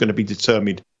group that's going to be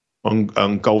determined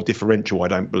on goal differential, I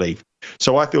don't believe.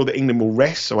 So I feel that England will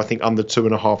rest. So I think under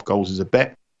 2.5 goals is a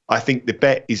bet. I think the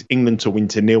bet is England to win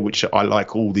to 0, which I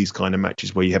like all these kind of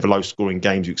matches where you have low-scoring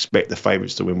games. You expect the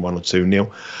favourites to win 1 or 2-0.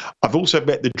 I've also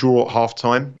bet the draw at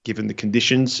half-time, given the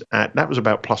conditions. That was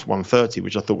about plus 130,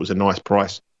 which I thought was a nice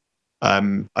price.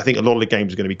 I think a lot of the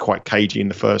games are going to be quite cagey in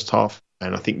the first half,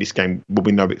 and I think this game will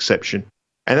be no exception.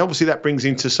 And obviously that brings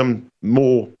into some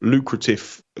more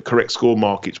lucrative correct score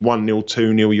markets. 1-0,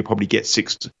 2-0, you'll probably get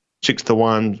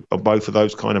 6-1 of both of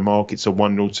those kind of markets, or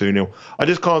 1-0, 2-0. I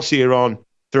just can't see Iran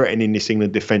threatening this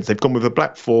England defence. They've gone with a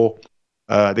black 4.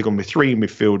 They've gone with 3 in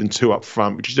midfield and 2 up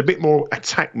front, which is a bit more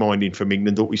attack-minded from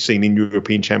England than what we've seen in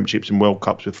European Championships and World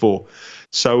Cups before.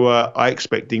 So I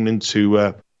expect England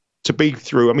to be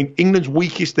through. I mean, England's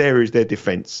weakest area is their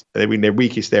defence. I mean, their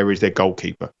weakest area is their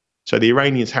goalkeeper. So the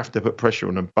Iranians have to put pressure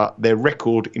on them, but their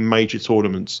record in major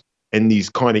tournaments in these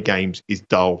kind of games is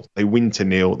dull. They win to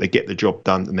 0, they get the job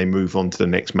done, and they move on to the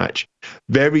next match.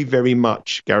 Very, very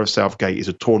much, Gareth Southgate is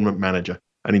a tournament manager.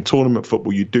 And in tournament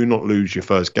football, you do not lose your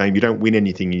first game. You don't win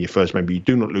anything in your first game, but you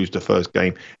do not lose the first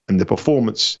game. And the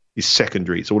performance is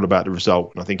secondary. It's all about the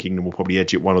result. And I think England will probably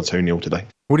edge it 1 or 2-0 today.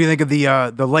 What do you think of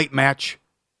the late match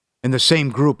in the same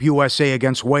group, USA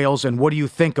against Wales? And what do you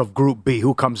think of Group B?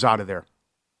 Who comes out of there?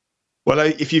 Well,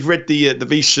 if you've read the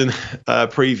VSiN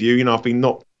preview, I've been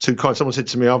not too kind. Someone said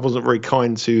to me I wasn't very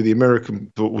kind to the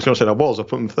American. Well, I said I was. I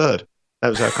put them third. That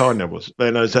was how kind I was.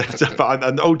 But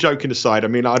all joking aside,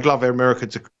 I'd love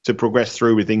America to progress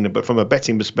through with England, but from a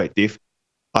betting perspective,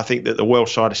 I think that the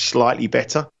Welsh side is slightly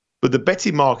better. But the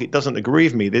betting market doesn't agree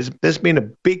with me. There's been a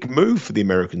big move for the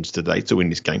Americans today to win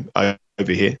this game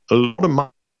over here. A lot of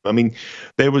money.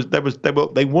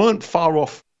 They weren't far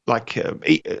off, like a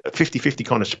 50-50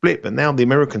 kind of split, but now the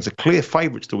Americans are clear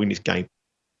favourites to win this game.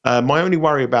 My only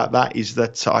worry about that is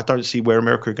that I don't see where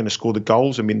America are going to score the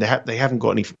goals. They haven't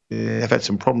got any. They've had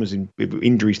some problems with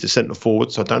injuries to centre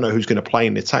forward, so I don't know who's going to play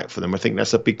in the attack for them. I think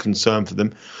that's a big concern for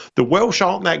them. The Welsh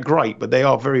aren't that great, but they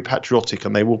are very patriotic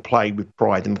and they will play with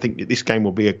pride. And I think that this game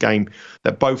will be a game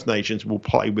that both nations will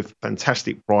play with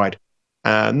fantastic pride.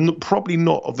 Probably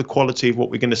not of the quality of what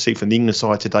we're going to see from the England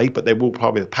side today, but they will play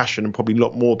with passion and probably a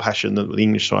lot more passion than the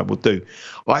English side will do.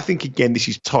 I think, again, this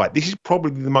is tight. This is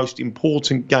probably the most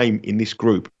important game in this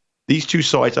group. These two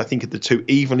sides, I think, are the two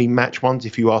evenly matched ones.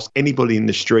 If you ask anybody in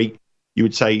the street, you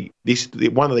would say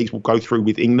one of these will go through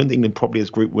with England. England probably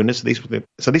as group winners.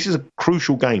 So this is a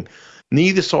crucial game.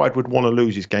 Neither side would want to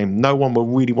lose this game. No one will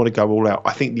really want to go all out.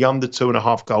 I think the under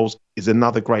 2.5 goals is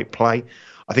another great play.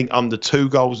 I think under 2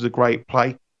 goals is a great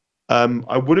play.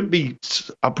 I'll probably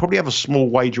have a small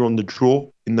wager on the draw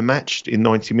in the match in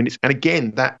 90 minutes. And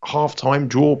again, that half-time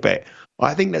draw bet,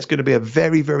 I think that's going to be a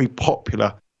very, very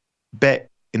popular bet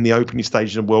in the opening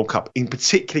stages of the World Cup, in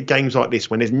particular games like this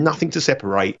when there's nothing to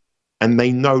separate and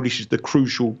they know this is the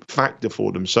crucial factor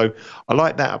for them. So I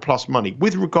like that at plus money.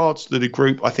 With regards to the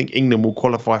group, I think England will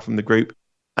qualify from the group.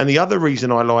 And the other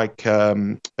reason I like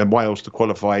Wales to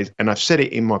qualify is, and I've said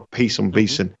it in my piece on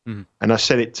VSiN, and I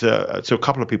said it to a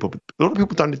couple of people, but a lot of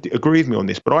people don't agree with me on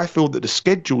this, but I feel that the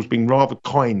schedule's been rather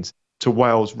kind to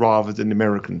Wales rather than the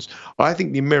Americans. I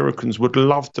think the Americans would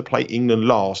love to play England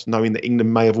last, knowing that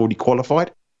England may have already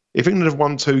qualified. If England have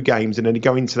won 2 games and then they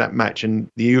go into that match and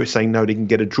the USA know they can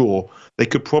get a draw, they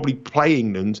could probably play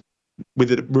England with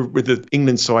the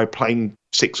England side playing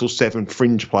 6 or 7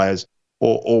 fringe players,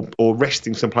 or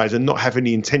resting some players and not having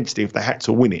the intensity if they had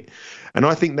to win it. And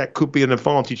I think that could be an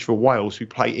advantage for Wales, who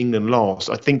play England last.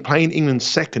 I think playing England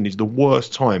second is the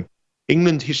worst time.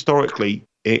 England historically,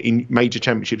 in major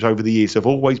championships over the years, have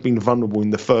always been vulnerable in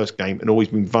the first game and always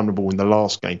been vulnerable in the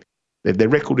last game. Their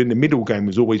record in the middle game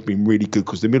has always been really good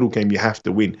because the middle game you have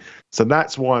to win. So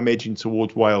that's why I'm edging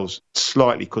towards Wales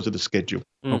slightly because of the schedule.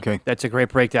 Okay. That's a great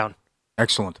breakdown.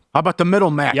 Excellent. How about the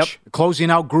middle match? Closing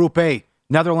out Group A.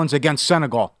 Netherlands against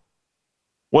Senegal.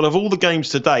 Well, of all the games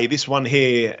today, this one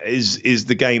here is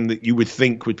the game that you would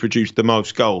think would produce the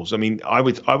most goals. I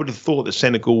would have thought that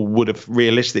Senegal would have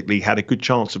realistically had a good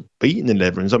chance of beating the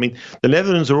Netherlands. The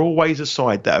Netherlands are always a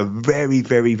side that are very,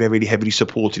 very, very heavily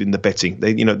supported in the betting.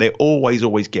 They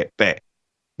always get bet.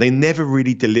 They never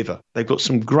really deliver. They've got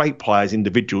some great players,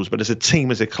 individuals, but as a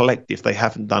team, as a collective, they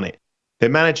haven't done it. Their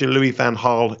manager, Louis van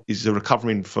Gaal, is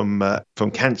recovering from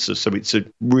cancer, so it's a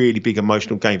really big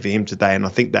emotional game for him today, and I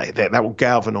think that will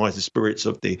galvanise the spirits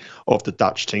of the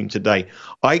Dutch team today.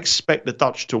 I expect the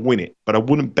Dutch to win it, but I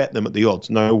wouldn't bet them at the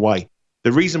odds. No way.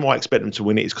 The reason why I expect them to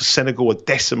win it is because Senegal are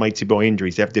decimated by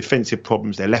injuries. They have defensive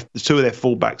problems. The 2 of their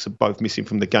fullbacks are both missing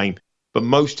from the game. But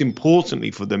most importantly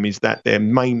for them is that their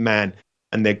main man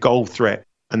and their goal threat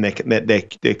and their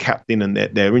captain and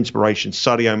their inspiration,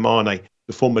 Sadio Mane,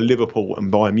 the former Liverpool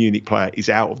and Bayern Munich player, is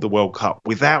out of the World Cup.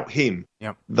 Without him,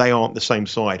 they aren't the same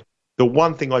side. The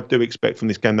one thing I do expect from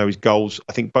this game, though, is goals.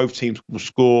 I think both teams will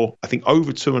score. I think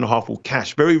over 2.5 will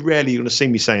cash. Very rarely you're going to see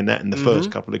me saying that in the first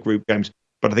couple of group games,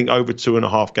 but I think over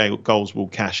 2.5 goals will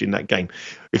cash in that game.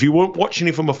 If you weren't watching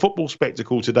it from a football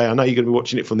spectacle today, I know you're going to be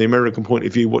watching it from the American point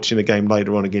of view, watching the game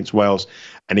later on against Wales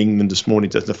and England this morning.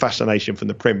 There's the fascination from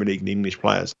the Premier League and the English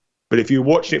players. But if you're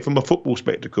watching it from a football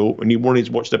spectacle and you wanted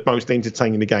to watch the most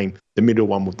entertaining game, the middle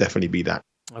one will definitely be that.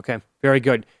 Okay, very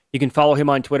good. You can follow him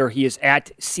on Twitter. He is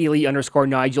at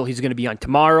Sealy_Nigel. He's going to be on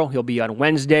tomorrow. He'll be on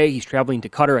Wednesday. He's traveling to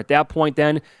Qatar at that point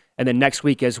then, and then next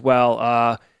week as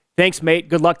well. Thanks, mate.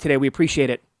 Good luck today. We appreciate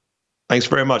it. Thanks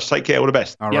very much. Take care. All the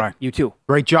best. All right. You too.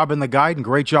 Great job in the guide and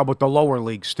great job with the lower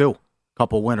leagues, too.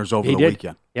 Couple winners over the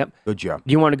weekend. Yep. Good job.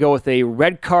 Do you want to go with a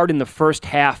red card in the first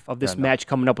half of this match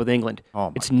coming up with England?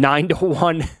 It's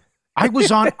 9-1. I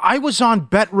was on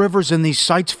Bet Rivers and these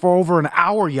sites for over an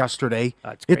hour yesterday.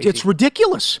 That's crazy. It's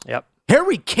ridiculous. Yep.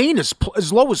 Harry Kane is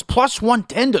as low as plus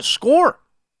 110 to score.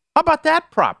 How about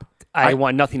that prop? I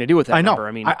want nothing to do with that I know.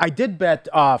 number. I did bet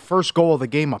first goal of the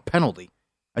game a penalty.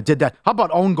 I did that. How about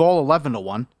own goal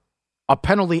 11-1, a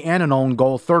penalty and an own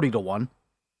goal 30-1.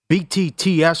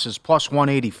 BTTS is plus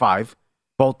 185,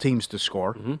 both teams to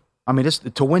score. I mean,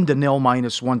 to win to nil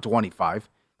minus 125.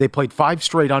 They played 5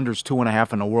 straight unders,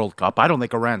 2.5 in the World Cup. I don't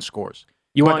think Iran scores.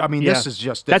 This is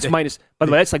just... That's minus... By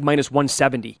the way, that's like minus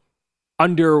 170.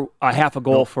 Under a half a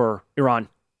goal for Iran.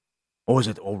 Oh, is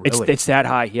it? Oh, really? It's that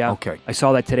high, yeah. Okay. I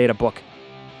saw that today at a book.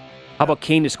 How about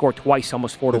Kane to score twice,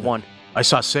 almost 4-1? I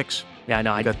saw 6. Yeah,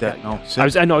 no, I got that. No, 6. I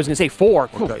was going to say 4.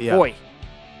 Okay, yeah. Boy.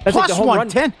 That's plus like the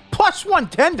 110. Plus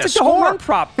 110 to it's score. The home run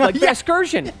prop, like the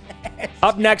excursion.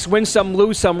 Up next, win some,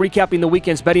 lose some, recapping the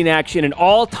weekend's betting action. An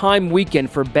all-time weekend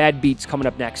for bad beats coming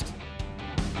up next.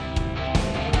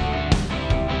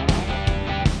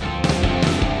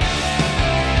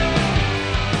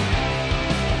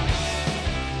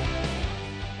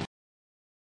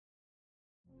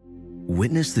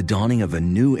 Witness the dawning of a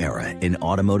new era in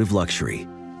automotive luxury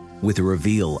with a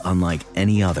reveal unlike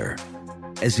any other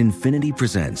as Infiniti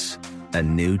presents a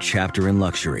new chapter in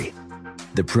luxury,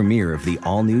 the premiere of the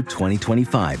all-new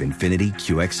 2025 Infiniti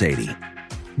QX80.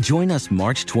 Join us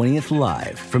March 20th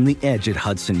live from the Edge at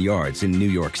Hudson Yards in New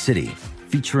York City,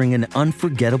 featuring an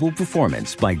unforgettable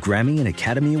performance by Grammy and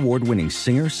Academy Award-winning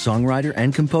singer, songwriter,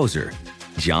 and composer,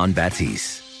 Jon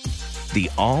Batiste. The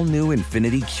all-new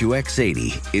Infiniti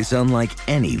QX80 is unlike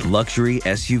any luxury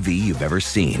SUV you've ever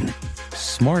seen.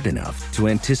 Smart enough to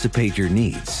anticipate your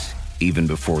needs, even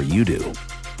before you do.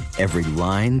 Every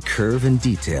line, curve, and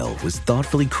detail was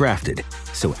thoughtfully crafted,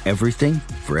 so everything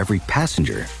for every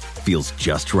passenger feels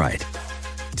just right.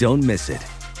 Don't miss it.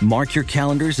 Mark your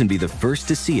calendars and be the first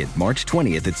to see it March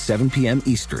 20th at 7 p.m.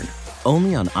 Eastern,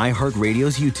 only on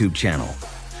iHeartRadio's YouTube channel.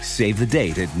 Save the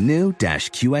date at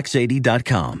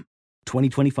new-QX80.com.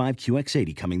 2025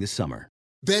 QX80 coming this summer.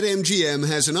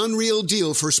 BetMGM has an unreal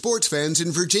deal for sports fans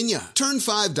in Virginia. Turn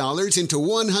 $5 into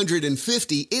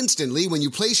 $150 instantly when you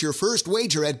place your first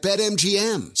wager at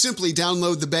BetMGM. Simply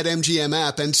download the BetMGM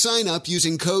app and sign up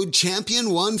using code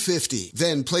CHAMPION150.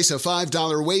 Then place a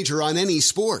 $5 wager on any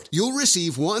sport. You'll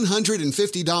receive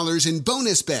 $150 in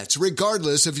bonus bets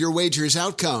regardless of your wager's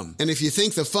outcome. And if you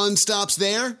think the fun stops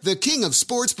there, the king of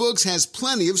sportsbooks has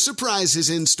plenty of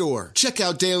surprises in store. Check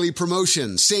out daily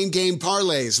promotions, same-game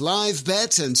parlays, live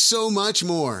bets, and so much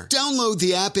more. Download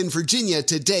the app in Virginia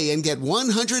today and get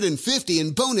 $150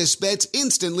 in bonus bets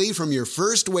instantly from your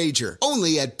first wager.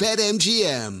 Only at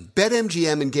BetMGM.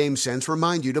 BetMGM and GameSense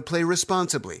remind you to play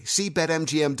responsibly. See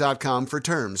BetMGM.com for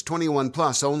terms. 21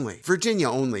 plus only.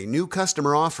 Virginia only. New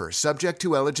customer offer subject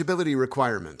to eligibility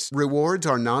requirements. Rewards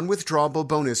are non-withdrawable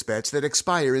bonus bets that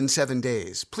expire in 7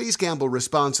 days. Please gamble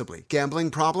responsibly. Gambling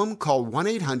problem? Call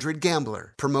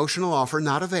 1-800-GAMBLER. Promotional offer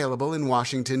not available in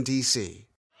Washington, D.C.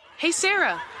 Hey,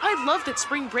 Sarah, I loved that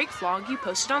spring break vlog you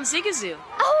posted on Zigazoo.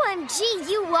 OMG,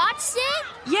 you watched it?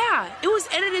 Yeah, it was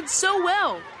edited so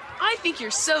well. I think you're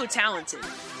so talented.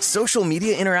 Social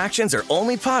media interactions are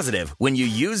only positive when you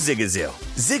use Zigazoo.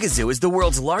 Zigazoo is the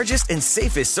world's largest and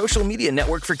safest social media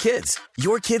network for kids.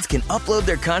 Your kids can upload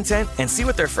their content and see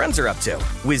what their friends are up to.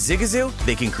 With Zigazoo,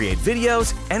 they can create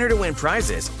videos, enter to win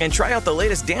prizes, and try out the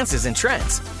latest dances and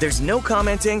trends. There's no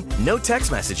commenting, no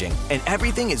text messaging, and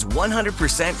everything is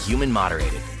 100% human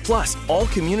moderated. Plus, all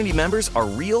community members are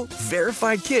real,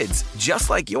 verified kids just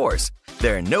like yours.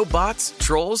 There are no bots,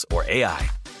 trolls, or AI.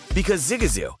 Because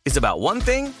Zigazoo is about one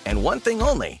thing and one thing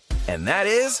only, and that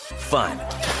is fun.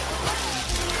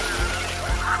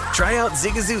 Try out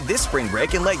Zigazoo this spring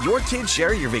break and let your kids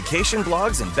share your vacation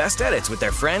blogs and best edits with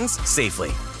their friends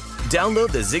safely.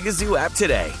 Download the Zigazoo app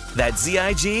today. That's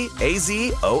Zigazoo.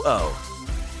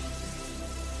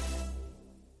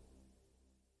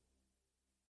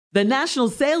 The national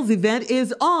sales event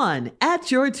is on at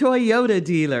your Toyota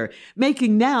dealer,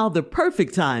 making now the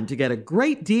perfect time to get a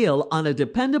great deal on a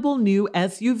dependable new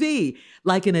SUV,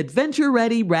 like an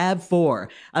adventure-ready RAV4.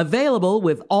 Available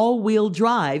with all-wheel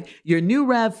drive, your new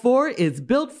RAV4 is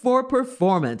built for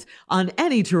performance on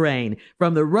any terrain,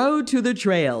 from the road to the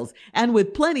trails, and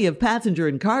with plenty of passenger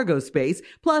and cargo space,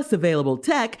 plus available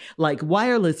tech like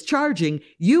wireless charging,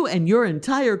 you and your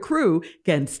entire crew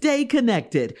can stay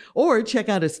connected. Or check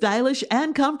out a stylish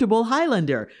and comfortable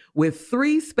Highlander with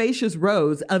 3 spacious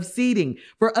rows of seating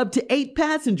for up to 8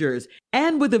 passengers.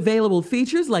 And with available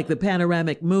features like the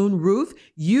panoramic moon roof,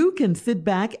 you can sit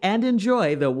back and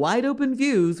enjoy the wide open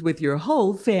views with your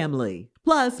whole family.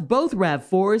 Plus, both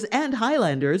RAV4s and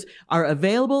Highlanders are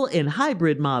available in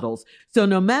hybrid models, so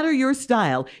no matter your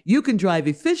style, you can drive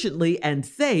efficiently and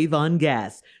save on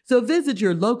gas. So visit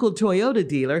your local Toyota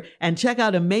dealer and check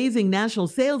out amazing national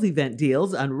sales event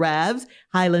deals on RAVs,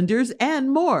 Highlanders,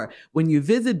 and more when you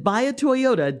visit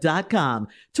buyatoyota.com.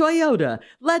 Toyota,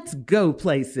 let's go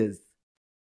places.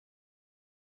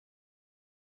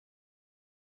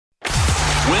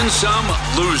 Win Some,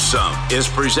 Lose Some is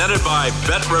presented by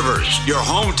BetRivers, your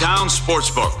hometown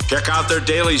sportsbook. Check out their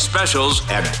daily specials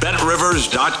at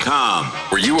BetRivers.com.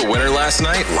 Were you a winner last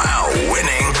night? Wow,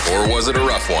 winning. Or was it a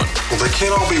rough one? Well, they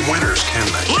can't all be winners, can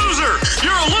they? Loser!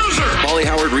 You're a loser! Paulie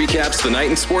Howard recaps the night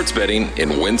in sports betting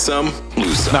in Win Some,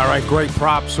 Lose Some. All right, great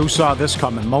props. Who saw this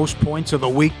coming? Most points of the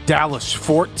week, Dallas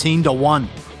 14-1.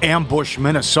 Ambush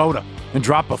Minnesota and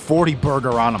drop a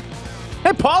 40-burger on them.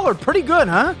 Hey, Pollard, pretty good,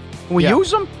 huh? Can we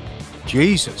use him?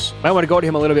 Jesus. I want to go to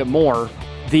him a little bit more.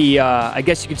 I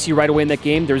guess you could see right away in that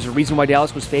game, there's a reason why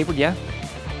Dallas was favored, yeah?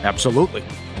 Absolutely.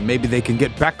 And maybe they can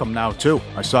get Beckham now, too.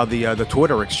 I saw the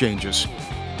Twitter exchanges.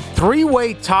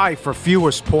 3-way tie for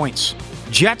fewest points.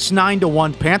 Jets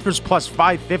 9-1, Panthers plus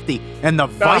 550, and the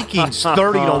Vikings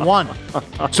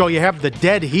 30-1. So you have the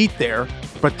dead heat there,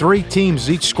 but three teams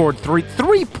each scored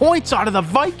 3 points out of the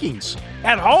Vikings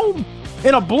at home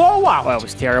in a blowout. Well, it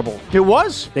was terrible. It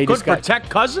was? They couldn't just got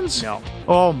protect Cousins? No.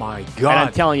 Oh, my God. And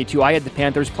I'm telling you, too, I had the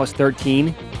Panthers plus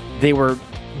 13. They were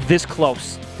this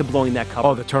close to blowing that cover.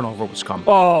 Oh, the turnover was coming.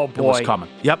 Oh, boy. It was coming.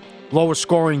 Yep. Lowest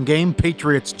scoring game,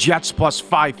 Patriots Jets plus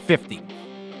 550.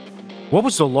 What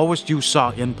was the lowest you saw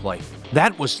in play?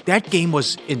 That game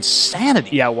was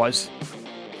insanity. Yeah, it was.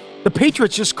 The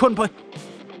Patriots just couldn't play.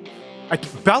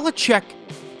 Belichick,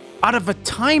 out of a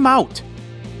timeout,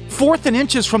 4th and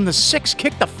inches from the 6,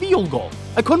 kicked a field goal.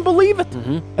 I couldn't believe it.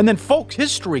 Mm-hmm. And then folks'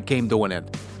 history came to an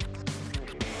end.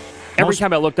 Every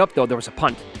time I looked up, though, there was a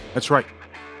punt. That's right.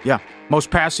 Yeah. Most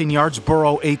passing yards,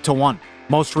 Burrow 8-1.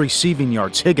 Most receiving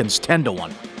yards, Higgins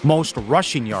 10-1. Most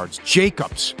rushing yards,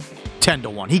 Jacobs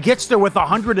 10-1. He gets there with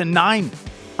 109.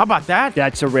 How about that?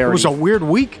 That's a rarity. It was a weird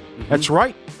week. Mm-hmm. That's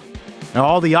right. Now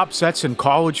all the upsets in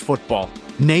college football.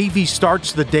 Navy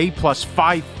starts the day plus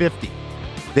 550.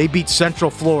 They beat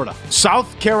Central Florida.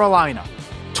 South Carolina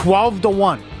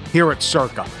 12-1 here at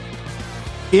Circa.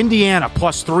 Indiana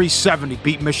plus 370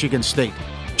 beat Michigan State.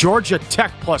 Georgia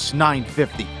Tech plus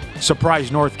 950.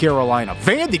 Surprise North Carolina.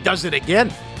 Vandy does it again.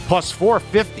 Plus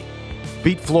 450.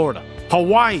 Beat Florida.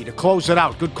 Hawaii to close it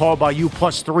out. Good call by you.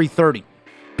 Plus 330.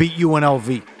 Beat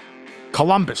UNLV.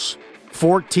 Columbus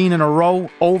 14 in a row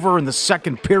over in the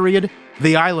second period.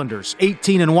 The Islanders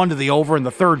 18-1 to the over in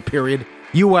the third period.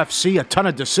 UFC a ton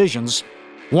of decisions.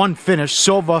 One finish.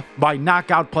 Silva by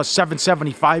knockout plus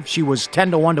 775. She was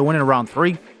 10-1 to win in round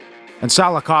 3. And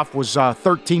Salakoff was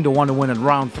 13-1 to win in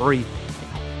round 3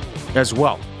 as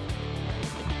well.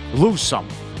 Lose some.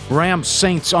 Rams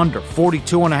Saints under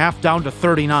 42.5 down to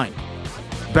 39.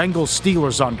 Bengals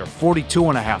Steelers under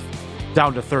 42.5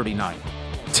 down to 39.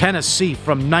 Tennessee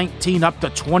from 19 up to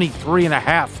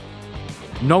 23.5.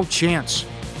 No chance.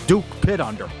 Duke Pitt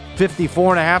under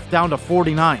 54.5 down to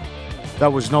 49.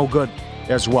 That was no good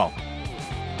as well.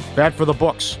 Bad for the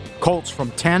books. Colts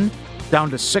from 10 down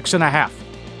to 6.5.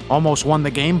 Almost won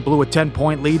the game. Blew a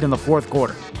 10-point lead in the fourth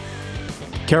quarter.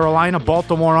 Carolina,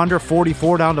 Baltimore under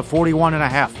 44 down to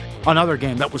 41.5. Another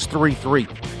game that was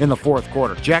 3-3 in the fourth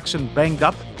quarter. Jackson banged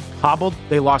up, hobbled.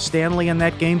 They lost Stanley in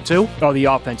that game too. Oh, the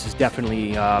offense is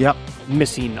definitely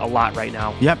missing a lot right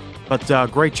now. Yep,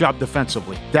 but great job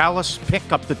defensively. Dallas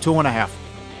pick up to 2.5.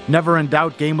 Never in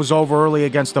doubt, game was over early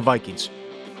against the Vikings.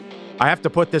 I have to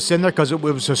put this in there because it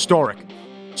was historic.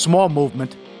 Small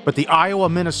movement, but the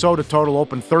Iowa-Minnesota total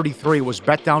opened 33, was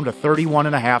bet down to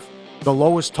 31.5. The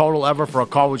lowest total ever for a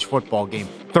college football game.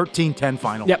 13-10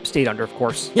 final. Yep, stayed under, of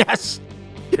course. Yes.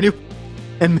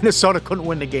 And Minnesota couldn't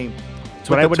win the game. That's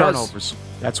what Iowa does.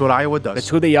 That's what Iowa does. That's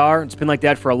who they are. It's been like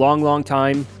that for a long, long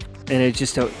time. And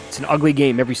it's an ugly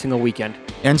game every single weekend.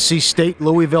 NC State,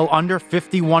 Louisville under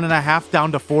 51.5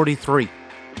 down to 43.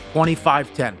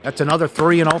 25-10. That's another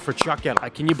 3-0 for Chuck Edel.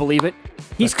 Can you believe it?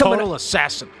 He's total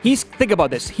assassin. Think about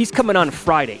this. He's coming on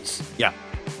Fridays. Yeah.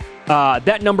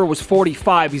 That number was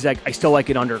 45. He's like, I still like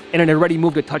it under. And it already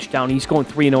moved a touchdown. He's going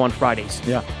 3-0 on Fridays.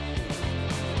 Yeah.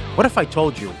 What if I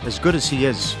told you, as good as he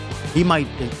is, he might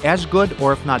be as good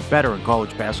or if not better in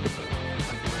college basketball?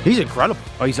 He's incredible.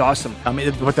 Oh, he's awesome. I mean,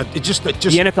 it just the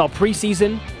NFL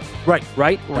preseason. Right.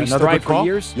 Where he's thrived for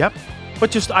years. Yep.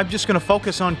 But I'm just going to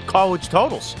focus on college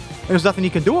totals. There's nothing you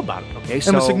can do about it. Okay,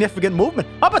 and a significant movement.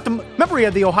 How about remember he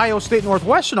had the Ohio State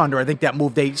Northwestern under? I think that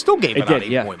moved. They still gave it an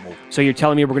 8-point move. So you're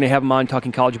telling me we're going to have him on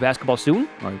talking college basketball soon?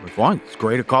 All right, fine. It's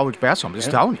great at college basketball. I'm just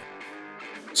telling you.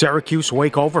 Syracuse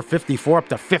Wake over 54 up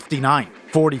to 59,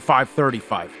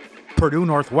 45-35. Purdue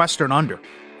Northwestern under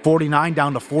 49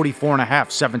 down to 44.5,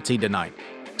 17-9.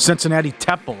 Cincinnati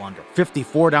Temple under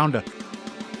 54 down to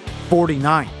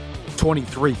 49,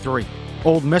 23-3.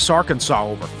 Old Miss Arkansas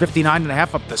over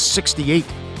 59.5 up to 68,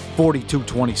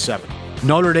 42-27.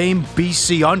 Notre Dame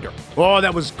BC under. Oh,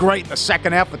 that was great in the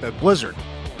second half with the blizzard.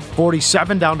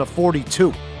 47 down to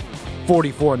 42.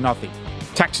 44-0.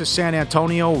 Texas San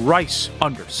Antonio, Rice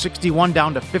under. 61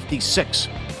 down to 56.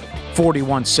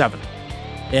 41-7.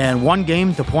 And one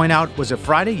game to point out, was it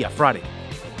Friday? Yeah, Friday.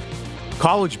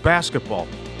 College basketball.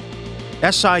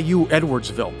 SIU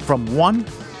Edwardsville from 1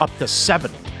 up to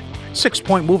 7.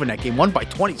 6-point move in that game. Won by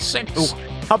 26. Ooh,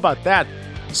 how about that?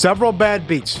 Several bad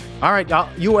beats. All right,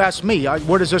 you ask me,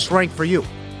 where does this rank for you?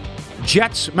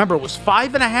 Jets, remember, it was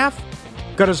 5.5.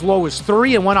 Got as low as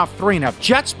 3 and went off 3.5.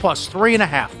 Jets plus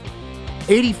 3.5.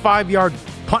 85-yard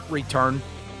punt return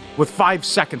with 5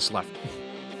 seconds left.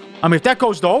 I mean, if that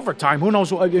goes to overtime, who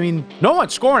knows? I mean, no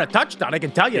one's scoring a touchdown. I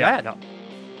can tell you that.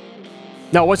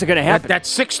 No, it wasn't going to happen. That's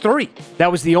 6-3.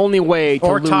 That was the only way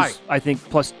to lose, tie. I think.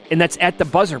 Plus, and that's at the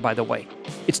buzzer, by the way.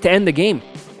 It's to end the game.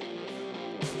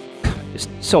 It's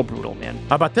so brutal, man.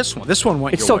 How about this one? This one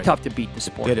went It's your so way. tough to beat the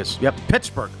sport. It is. Yep.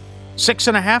 Pittsburgh,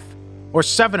 6.5 or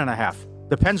 7.5.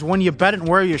 Depends when you bet it and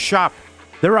where you shop.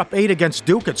 They're up 8 against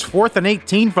Duke. It's 4th and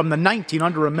 18 from the 19,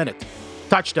 under a minute.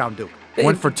 Touchdown, Duke.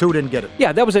 Went for 2, didn't get it.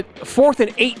 Yeah, that was at 4th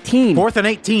and 18. 4th and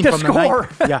 18 to from score,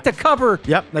 the 19. Yeah. to cover.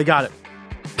 Yep, they got it.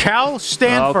 Cal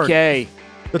Stanford. Okay.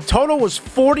 The total was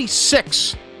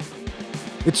 46.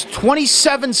 It's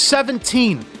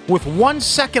 27-17 with 1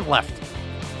 second left.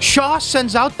 Shaw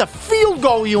sends out the field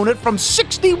goal unit from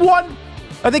 61.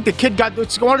 I think the kid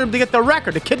wanted him to get the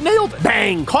record. The kid nailed it.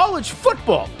 Bang. College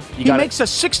football. He makes a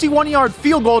 61-yard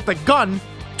field goal at the gun.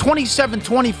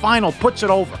 27-20 final, puts it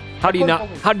over. How do you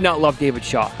not love David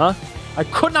Shaw, huh? I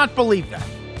could not believe that.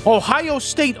 Ohio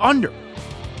State under.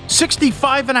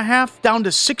 65.5 down to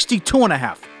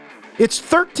 62.5. It's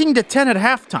 13-10 at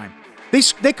halftime.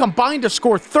 They combined to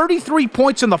score 33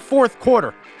 points in the fourth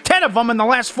quarter. 10 of them in the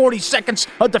last 40 seconds.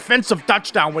 A defensive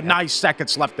touchdown with 9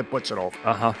 seconds left that puts it over.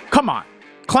 Come on.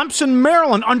 Clemson,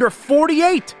 Maryland under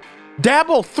 48.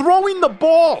 Dabble throwing the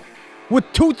ball with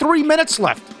 2-3 minutes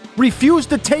left. Refused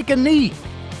to take a knee.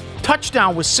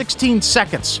 Touchdown with 16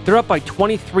 seconds. They're up by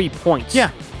 23 points.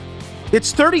 Yeah.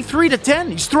 It's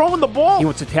 33-10. He's throwing the ball. He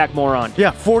wants to tack more on.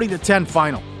 Yeah, 40-10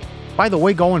 final. By the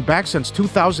way, going back since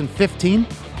 2015,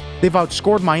 they've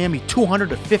outscored Miami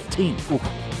 200-15. Ooh.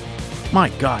 My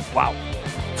God. Wow.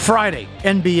 Friday,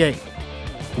 NBA.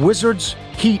 Wizards,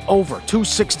 Heat over,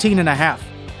 216.5.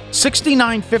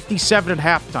 69-57 at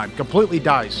halftime. Completely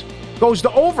dies. Goes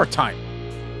to overtime.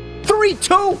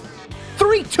 3-2.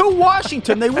 3-2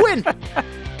 Washington. They win.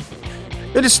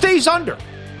 And it stays under.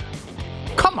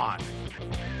 Come on.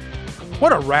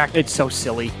 What a racket. It's so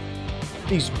silly.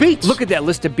 These beats. Look at that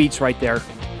list of beats right there.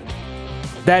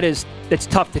 That's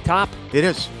tough to top. It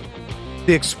is.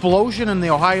 The explosion in the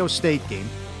Ohio State game.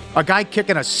 A guy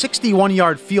kicking a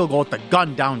 61-yard field goal at the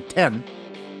gun down 10.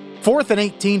 4th and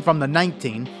 18 from the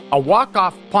 19. A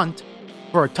walk-off punt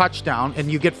for a touchdown, and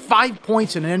you get 5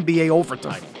 points in an NBA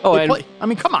overtime. I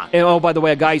mean, come on. And, by the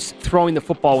way, a guy's throwing the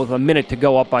football with a minute to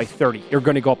go up by 30. You're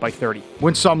going to go up by 30.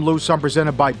 Win some, lose some,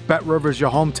 presented by Bet Rivers, your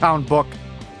hometown book.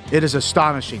 It is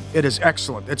astonishing. It is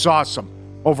excellent. It's awesome.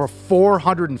 Over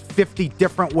 450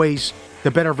 different ways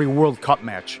to bet every World Cup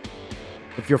match.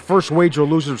 If your first wager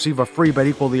loses, receive a free bet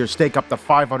equal to your stake up to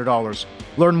 $500.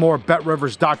 Learn more at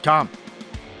BetRivers.com.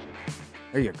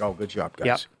 There you go. Good job, guys.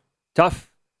 Yep. Tough.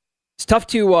 It's tough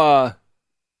to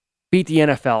beat the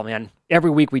NFL, man. Every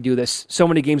week we do this. So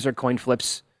many games are coin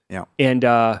flips. Yeah. And,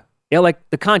 like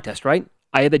the contest, right?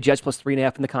 I had the Jets plus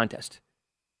 3.5 in the contest.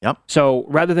 Yep. So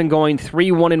rather than going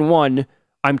 3-1-1,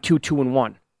 I'm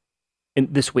 2-2-1 in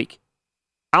this week.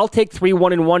 I'll take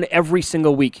 3-1-1 every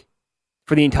single week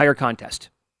for the entire contest.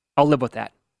 I'll live with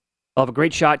that. I'll have a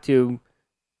great shot to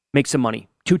make some money.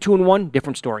 2-2-1,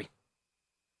 different story.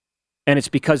 And it's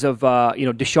because of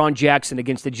Deshaun Jackson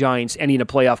against the Giants ending a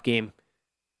playoff game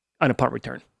on a punt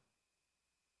return.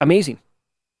 Amazing.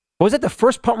 Was that the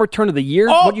first punt return of the year?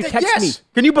 What you text me?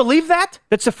 Can you believe that?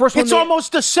 That's the first one. It's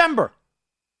almost December.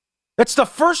 That's the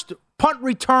first punt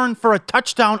return for a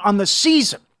touchdown on the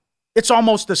season. It's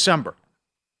almost December.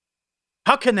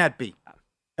 How can that be?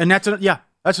 And that's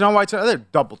not why it's another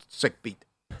double sick beat.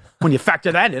 When you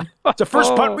factor that in, it's the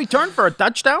first punt return for a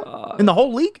touchdown in the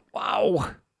whole league.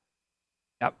 Wow.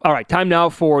 Yep. All right, time now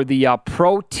for the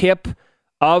pro tip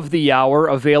of the hour,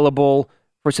 available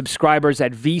for subscribers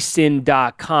at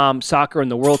vsin.com. Soccer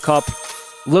and the World Cup.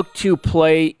 Look to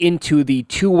play into the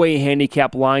two-way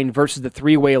handicap line versus the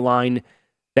three-way line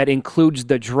that includes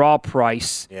the draw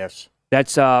price. Yes.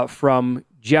 That's from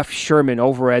Jeff Sherman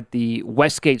over at the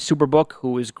Westgate Superbook,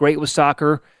 who is great with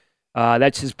soccer.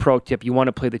 That's his pro tip. You want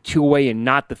to play the two-way and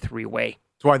not the three-way.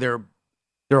 That's why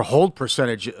their hold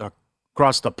percentage...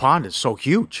 across the pond is so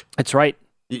huge. That's right.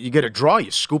 You get a draw,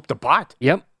 you scoop the pot.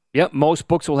 Yep. Yep, most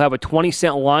books will have a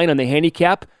 20-cent line on the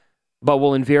handicap, but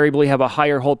will invariably have a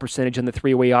higher hold percentage on the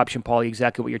three-way option, Paulie,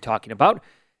 exactly what you're talking about.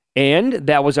 And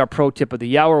that was our pro tip of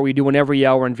the hour. We do one every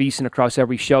hour on VSiN across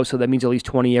every show, so that means at least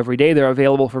 20 every day. They're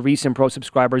available for VSiN Pro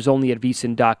subscribers only at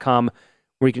VSiN.com,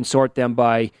 where you can sort them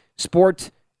by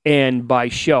sport and by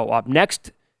show. Up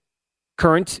next,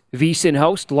 current VSiN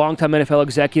host, longtime NFL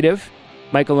executive,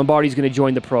 Michael Lombardi is going to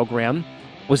join the program.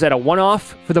 Was that a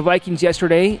one-off for the Vikings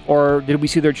yesterday, or did we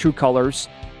see their true colors?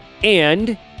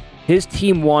 And his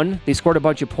team won. They scored a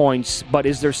bunch of points, but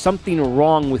is there something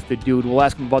wrong with the dude? We'll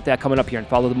ask him about that coming up here and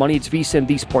Follow the Money. It's VSiN,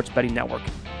 the Sports Betting Network.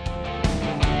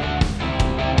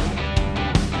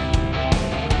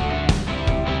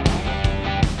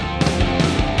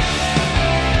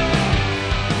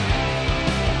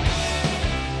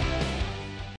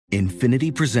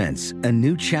 Infiniti presents a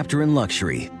new chapter in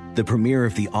luxury, the premiere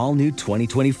of the all-new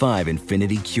 2025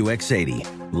 Infiniti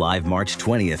QX80, live March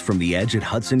 20th from the Edge at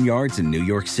Hudson Yards in New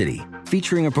York City,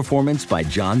 featuring a performance by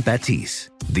John Batiste.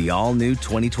 The all-new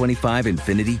 2025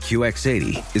 Infiniti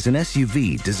QX80 is an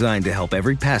SUV designed to help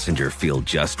every passenger feel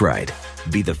just right.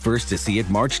 Be the first to see it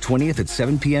March 20th at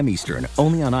 7 p.m. Eastern,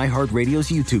 only on iHeartRadio's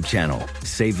YouTube channel.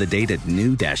 Save the date at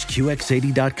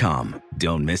new-QX80.com.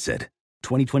 Don't miss it.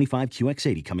 2025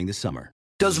 QX80 coming this summer.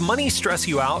 Does money stress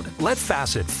you out? Let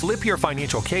Facet flip your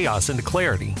financial chaos into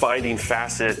clarity. Finding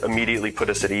Facet immediately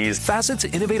put us at ease. Facet's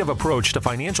innovative approach to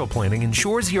financial planning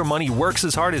ensures your money works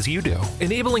as hard as you do,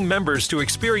 enabling members to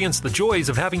experience the joys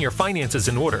of having your finances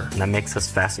in order. And that makes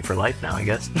us Facet for life now, I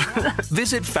guess.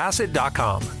 Visit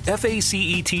Facet.com,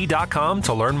 FACET.com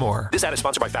to learn more. This ad is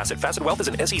sponsored by Facet. Facet Wealth is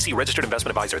an SEC registered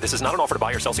investment advisor. This is not an offer to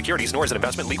buy or sell securities, nor is it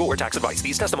investment, legal, or tax advice.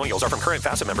 These testimonials are from current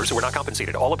Facet members who are not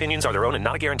compensated. All opinions are their own and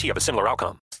not a guarantee of a similar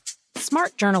outcome.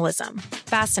 Smart journalism.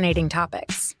 Fascinating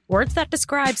topics. Words that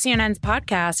describe CNN's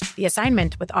podcast, The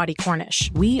Assignment with Audie Cornish.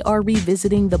 We are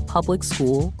revisiting the public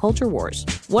school culture wars.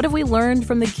 What have we learned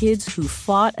from the kids who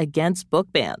fought against book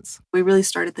bans? We really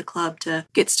started the club to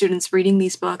get students reading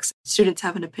these books. Students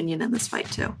have an opinion in this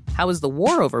fight, too. How has the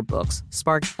war over books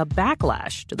sparked a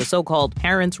backlash to the so-called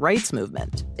parents' rights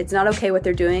movement? It's not okay what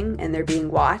they're doing, and they're being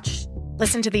watched.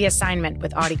 Listen to The Assignment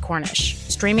with Audie Cornish.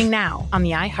 Streaming now on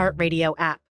the iHeartRadio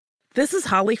app. This is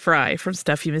Holly Fry from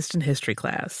Stuff You Missed in History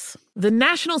class. The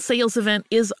national sales event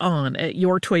is on at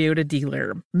your Toyota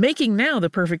dealer, making now the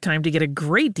perfect time to get a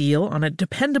great deal on a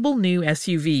dependable new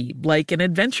SUV, like an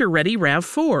adventure-ready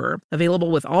RAV4.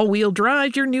 Available with all-wheel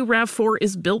drive, your new RAV4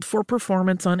 is built for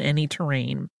performance on any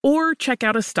terrain. Or check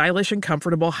out a stylish and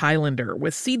comfortable Highlander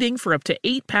with seating for up to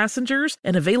 8 passengers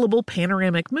and available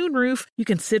panoramic moonroof. You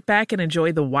can sit back and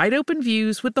enjoy the wide-open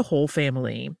views with the whole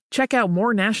family. Check out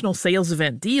more national sales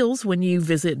event deals when you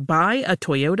visit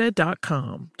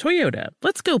buyatoyota.com. Toyota,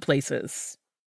 let's go places.